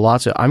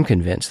 I'm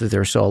convinced that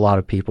there are still a lot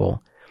of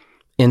people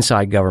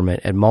inside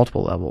government at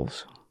multiple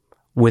levels,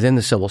 within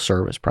the civil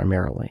service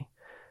primarily,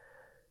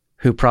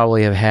 who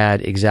probably have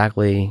had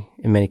exactly,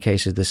 in many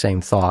cases, the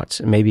same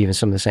thoughts and maybe even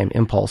some of the same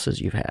impulses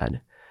you've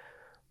had.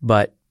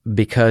 But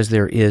because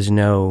there is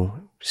no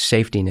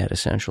safety net,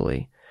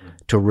 essentially,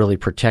 to really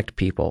protect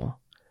people,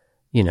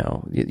 you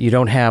know, you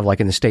don't have, like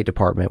in the State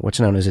Department, what's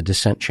known as a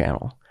dissent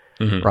channel,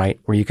 mm-hmm. right?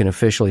 Where you can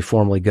officially,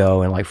 formally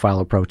go and like file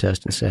a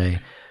protest and say,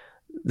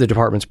 the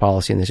department's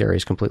policy in this area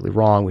is completely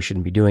wrong. We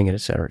shouldn't be doing it,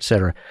 et cetera, et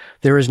cetera.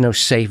 There is no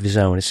safe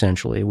zone,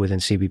 essentially, within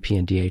CBP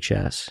and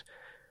DHS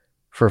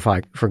for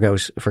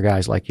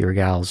guys like you or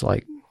gals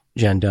like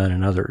Jen Dunn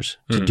and others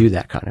to do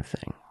that kind of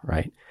thing,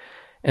 right?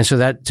 And so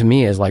that, to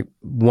me, is like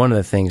one of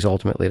the things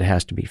ultimately that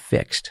has to be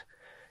fixed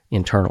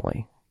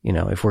internally. You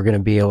know, if we're going to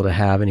be able to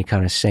have any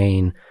kind of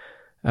sane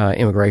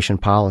immigration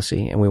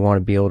policy, and we want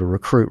to be able to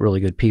recruit really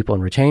good people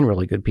and retain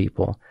really good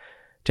people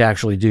to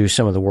actually do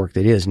some of the work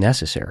that is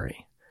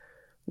necessary,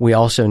 we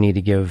also need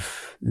to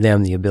give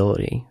them the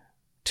ability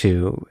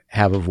to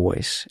have a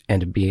voice and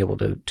to be able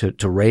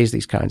to raise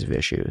these kinds of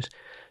issues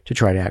to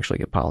try to actually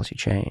get policy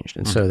changed.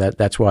 And so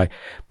that's why,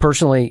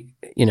 personally,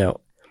 you know,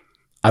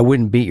 I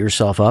wouldn't beat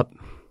yourself up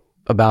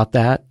about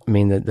that. I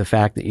mean, the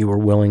fact that you were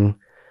willing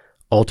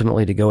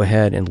ultimately to go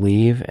ahead and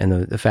leave, and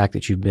the fact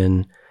that you've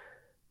been,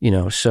 you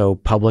know, so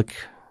public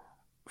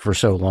for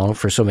so long,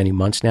 for so many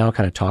months now,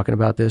 kind of talking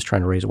about this,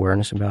 trying to raise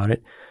awareness about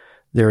it,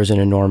 there is an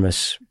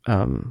enormous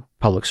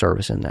public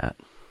service in that.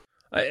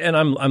 And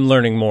I'm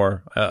learning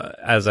more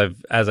as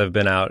I've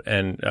been out,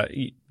 and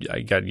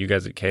you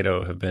guys at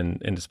Cato have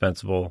been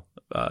indispensable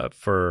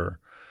for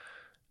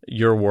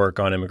your work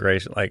on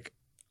immigration. Like,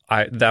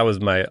 that was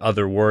my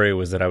other worry,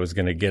 was that I was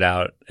going to get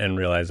out and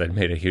realize I'd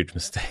made a huge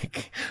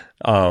mistake.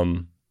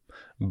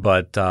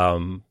 But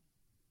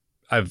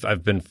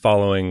I've been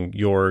following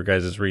your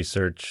guys'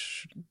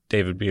 research,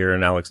 David Beer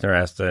and Alex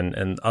Nowrasteh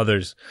and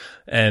others,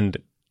 and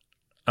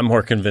I'm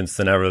more convinced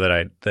than ever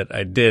that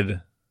I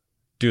did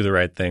do the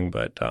right thing.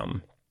 But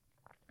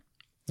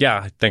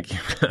yeah, thank you.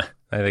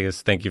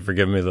 Thank you for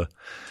giving me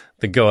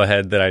the go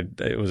ahead that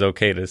it was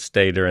okay to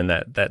stay during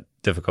that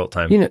difficult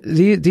time. You know,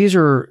 these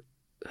are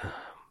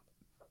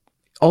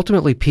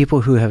ultimately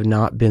people who have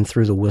not been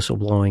through the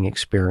whistleblowing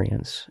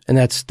experience. And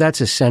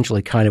that's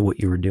essentially kind of what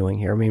you were doing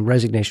here. I mean,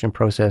 resignation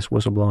process,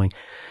 whistleblowing,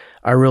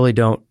 I really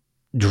don't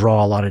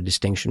draw a lot of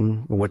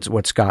distinction.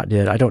 What Scott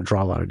did, I don't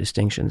draw a lot of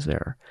distinctions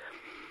there.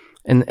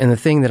 And the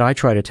thing that I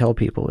try to tell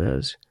people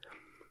is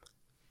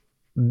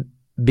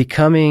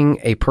becoming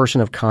a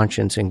person of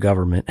conscience in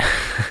government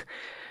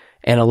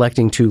and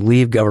electing to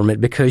leave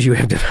government because you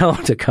have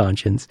developed a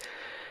conscience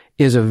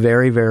is a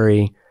very,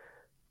 very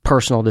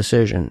personal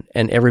decision,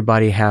 and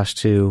everybody has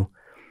to,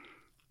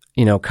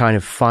 kind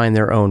of find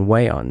their own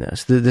way on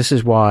this. This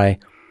is why,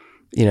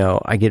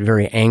 I get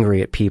very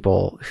angry at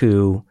people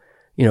who,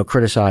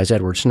 criticize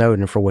Edward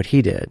Snowden for what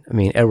he did. I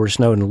mean, Edward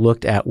Snowden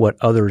looked at what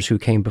others who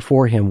came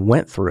before him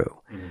went through,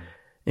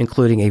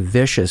 including a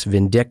vicious,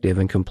 vindictive,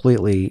 and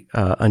completely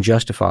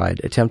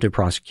unjustified attempted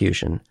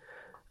prosecution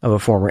of a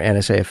former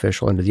NSA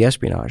official under the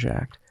Espionage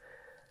Act.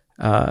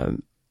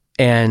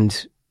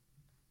 And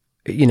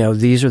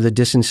these are the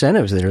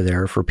disincentives that are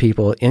there for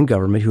people in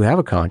government who have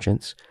a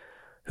conscience,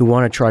 who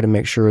want to try to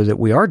make sure that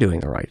we are doing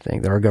the right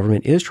thing, that our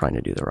government is trying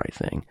to do the right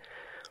thing.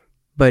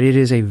 But it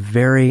is a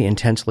very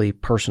intensely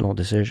personal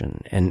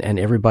decision, and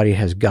everybody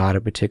has got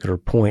a particular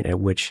point at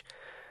which,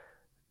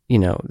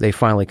 they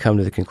finally come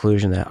to the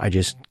conclusion that I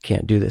just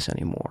can't do this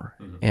anymore.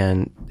 Mm-hmm.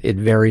 And it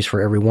varies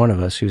for every one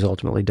of us who's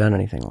ultimately done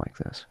anything like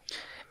this.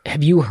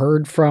 Have you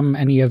heard from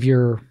any of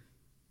your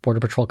Border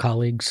Patrol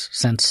colleagues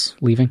since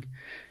leaving?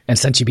 And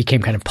since you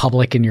became kind of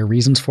public in your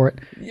reasons for it?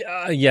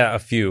 Yeah, a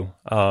few.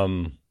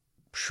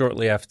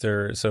 Shortly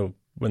after, so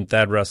when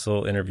Thad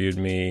Russell interviewed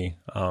me,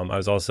 I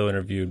was also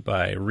interviewed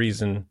by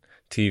Reason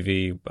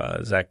TV,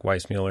 Zach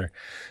Weissmuller,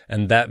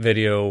 and that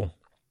video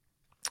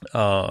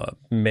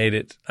made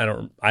it. I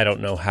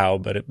don't know how,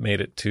 but it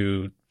made it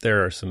to.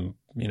 There are some,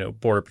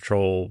 Border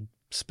Patrol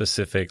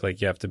specific,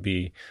 like you have to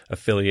be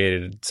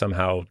affiliated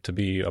somehow to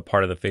be a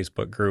part of the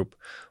Facebook group.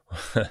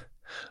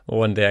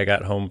 One day I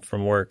got home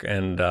from work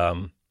and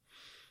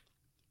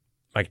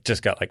I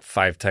just got like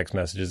 5 text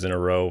messages in a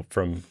row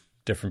from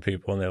different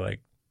people, and they're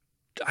like,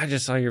 I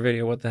just saw your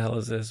video. What the hell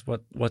is this?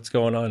 What's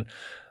going on?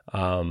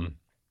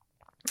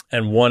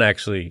 And one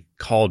actually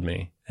called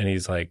me, and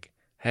he's like,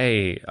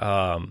 hey,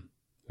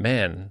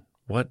 man,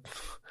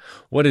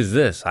 what is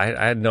this?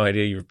 I had no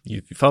idea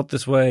you felt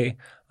this way.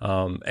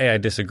 I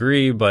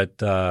disagree,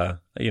 but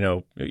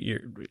it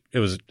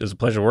was a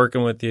pleasure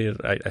working with you.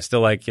 I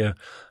still like you.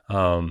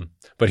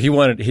 But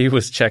he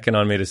was checking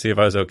on me to see if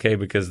I was okay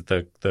because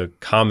the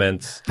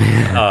comments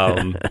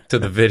to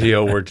the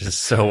video were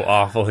just so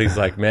awful. He's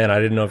like, man, I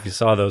didn't know if you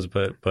saw those,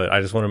 but I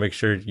just want to make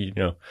sure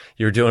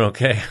you're doing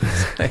okay.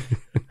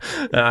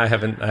 I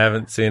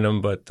haven't seen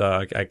them, but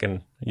I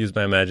can use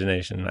my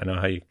imagination. I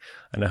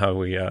know how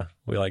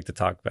we like to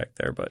talk back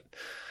there, but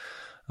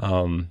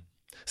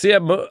so yeah,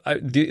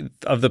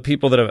 of the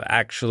people that have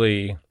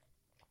actually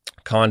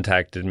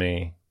contacted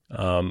me,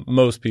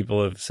 most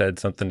people have said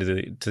something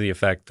to the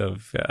effect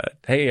of,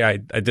 "Hey, I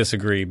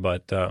disagree,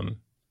 but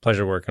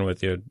pleasure working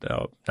with you.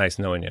 Nice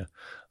knowing you."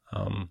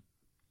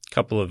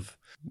 Couple of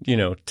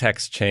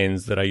text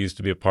chains that I used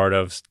to be a part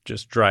of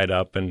just dried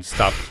up and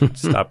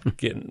stopped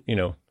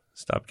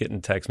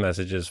getting text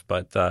messages.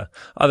 But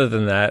other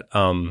than that,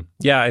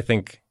 yeah, I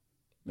think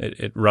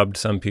it rubbed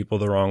some people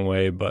the wrong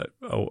way. But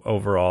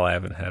overall, I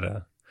haven't had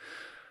a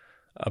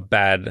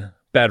bad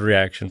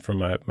reaction from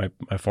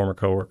my former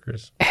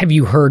coworkers. Have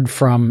you heard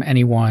from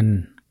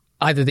anyone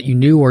either that you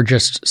knew or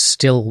just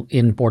still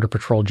in Border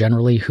Patrol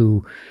generally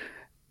who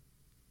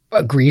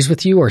agrees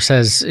with you or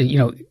says,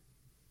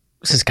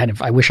 kind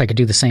of, I wish I could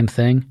do the same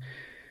thing?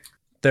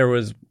 There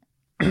was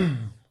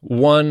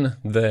one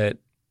that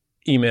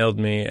emailed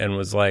me and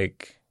was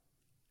like,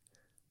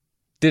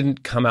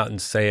 didn't come out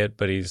and say it,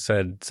 but he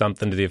said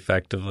something to the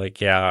effect of like,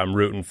 yeah, I'm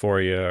rooting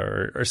for you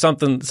or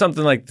something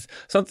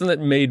that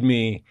made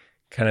me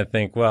kind of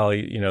think, well,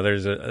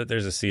 there's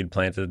a seed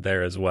planted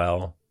there as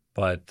well.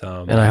 But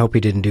and I hope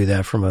he didn't do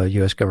that from a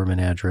U.S.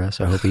 government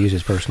address. I hope he used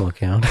his personal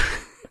account.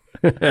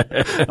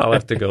 I'll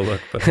have to go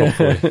look, but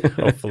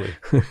hopefully.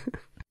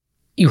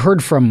 You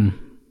heard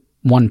from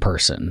one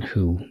person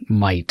who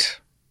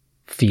might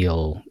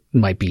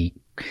be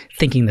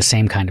thinking the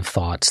same kind of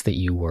thoughts that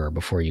you were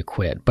before you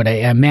quit. But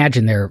I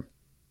imagine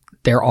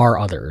there are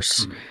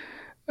others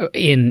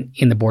in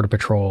the Border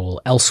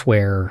Patrol,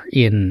 elsewhere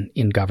in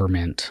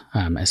government,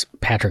 as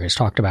Patrick has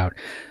talked about.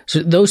 So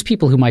those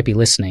people who might be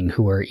listening,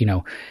 who are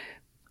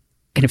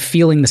kind of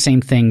feeling the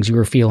same things you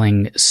were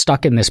feeling,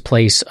 stuck in this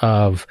place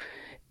of,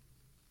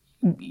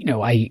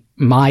 my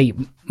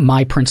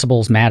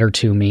principles matter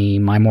to me,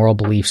 my moral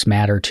beliefs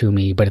matter to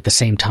me, but at the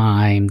same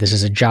time, this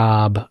is a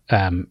job.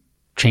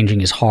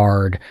 Changing is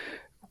hard.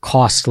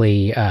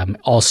 costly.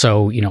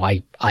 Also,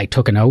 I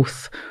took an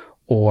oath,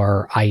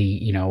 or I,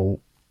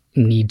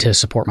 need to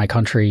support my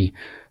country.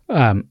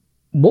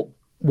 What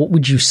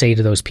would you say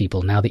to those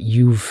people now that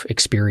you've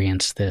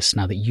experienced this,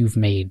 now that you've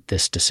made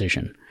this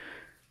decision?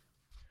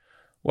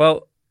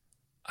 Well,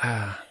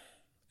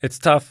 it's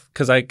tough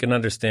because I can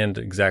understand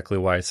exactly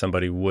why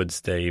somebody would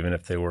stay even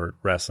if they were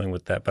wrestling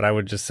with that. But I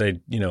would just say,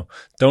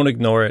 don't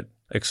ignore it,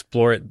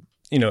 explore it,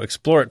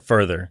 explore it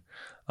further.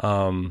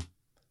 And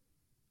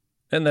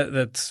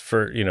that's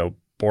for,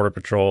 Border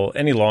Patrol,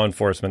 any law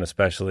enforcement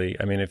especially.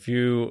 I mean, if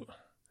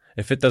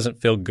it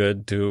doesn't feel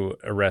good to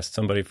arrest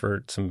somebody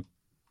for some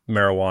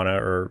marijuana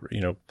or,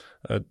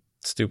 a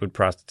stupid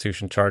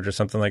prostitution charge or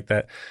something like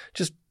that,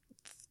 just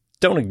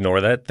don't ignore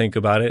that. Think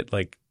about it.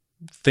 Like,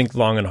 think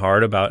long and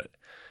hard about it.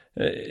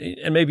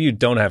 And maybe you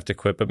don't have to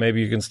quit, but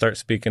maybe you can start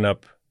speaking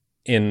up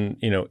in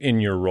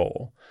your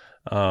role.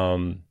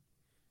 And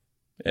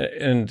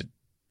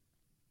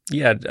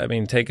yeah, I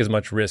mean, take as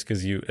much risk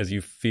as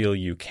you feel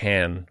you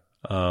can.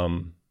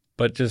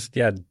 But just,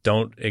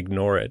 don't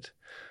ignore it.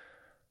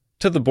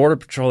 To the Border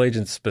Patrol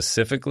agents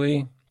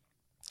specifically,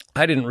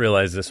 I didn't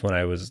realize this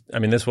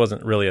this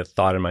wasn't really a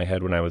thought in my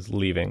head when I was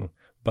leaving,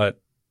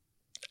 but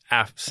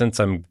since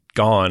I'm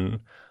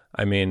gone,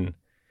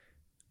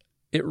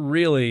 it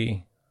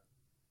really,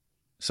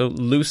 so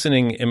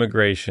loosening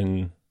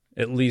immigration,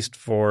 at least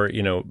for,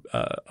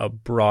 a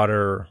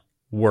broader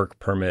work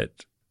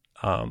permit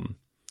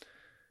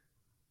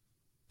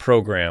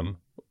program,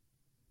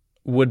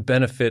 would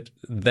benefit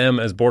them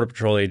as Border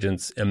Patrol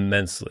agents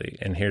immensely.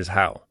 And here's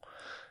how.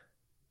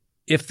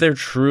 If there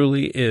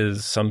truly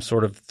is some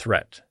sort of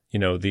threat,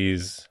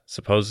 these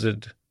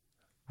supposed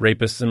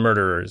rapists and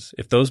murderers,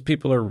 if those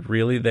people are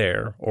really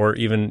there, or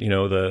even,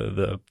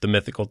 the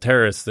mythical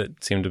terrorists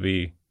that seem to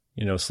be,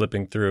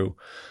 slipping through,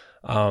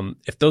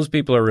 if those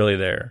people are really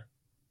there,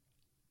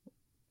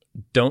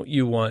 don't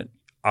you want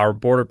our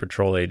Border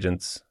Patrol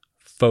agents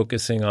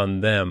focusing on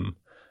them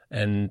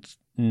and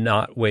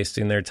not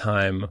wasting their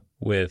time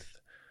with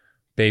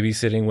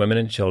babysitting women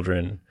and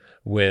children,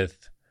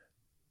 with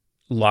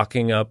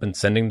locking up and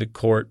sending to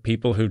court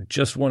people who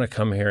just want to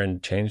come here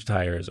and change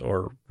tires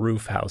or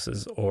roof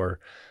houses or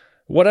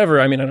whatever.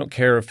 I don't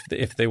care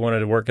if they wanted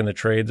to work in the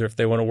trades or if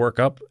they want to work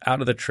up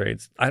out of the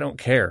trades. I don't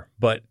care.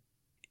 But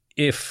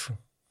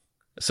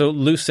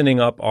loosening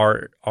up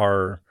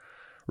our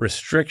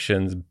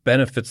restrictions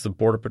benefits the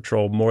Border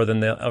Patrol more than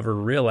they'll ever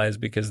realize,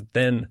 because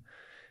then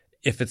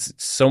if it's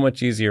so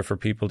much easier for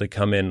people to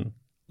come in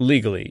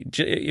legally,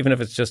 even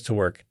if it's just to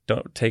work,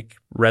 don't take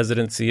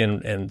residency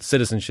and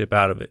citizenship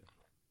out of it.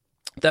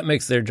 That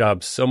makes their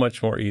job so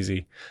much more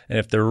easy. And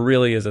if there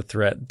really is a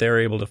threat, they're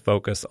able to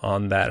focus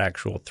on that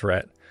actual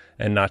threat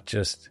and not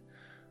just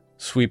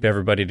sweep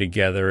everybody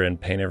together and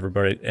paint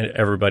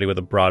everybody with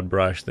a broad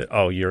brush that,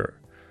 oh, you're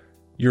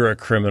a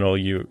criminal.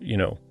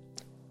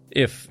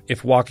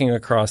 If walking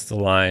across the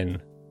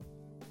line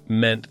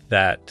meant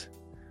that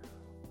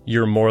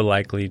you're more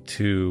likely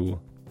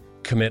to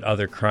commit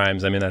other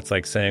crimes. That's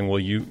like saying, well,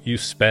 you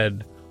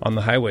sped on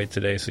the highway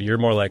today, so you're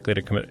more likely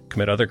to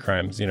commit other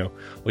crimes. Well,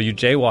 you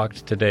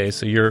jaywalked today,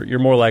 so you're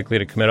more likely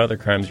to commit other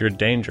crimes. You're a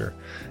danger.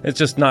 It's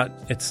just not.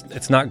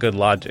 It's not good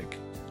logic.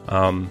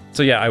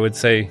 I would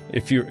say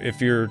if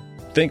you're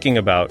thinking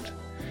about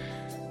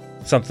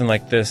something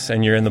like this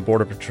and you're in the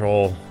Border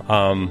Patrol,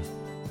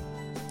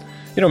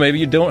 maybe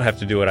you don't have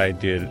to do what I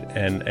did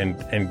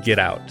and get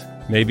out.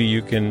 Maybe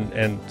you can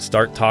and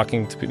start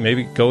talking to,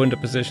 maybe go into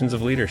positions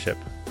of leadership.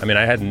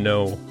 I had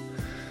no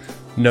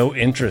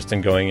interest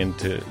in going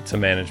into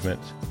management,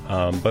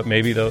 but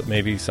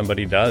maybe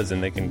somebody does,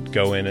 and they can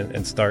go in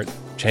and start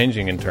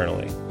changing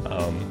internally.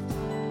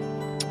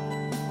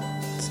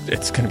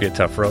 It's going to be a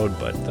tough road,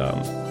 but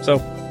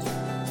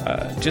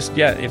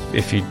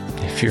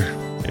if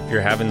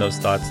you're having those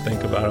thoughts,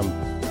 think about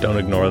them, don't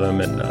ignore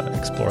them, and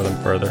explore them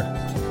further.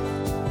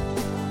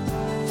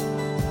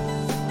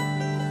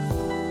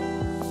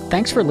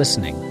 Thanks for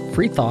listening.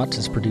 Free Thoughts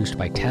is produced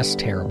by Tess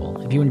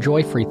Terrible. If you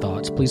enjoy Free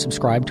Thoughts, please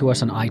subscribe to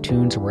us on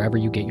iTunes or wherever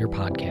you get your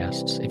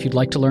podcasts. If you'd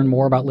like to learn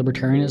more about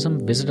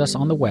libertarianism, visit us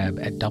on the web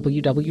at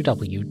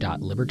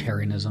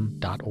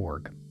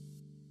www.libertarianism.org.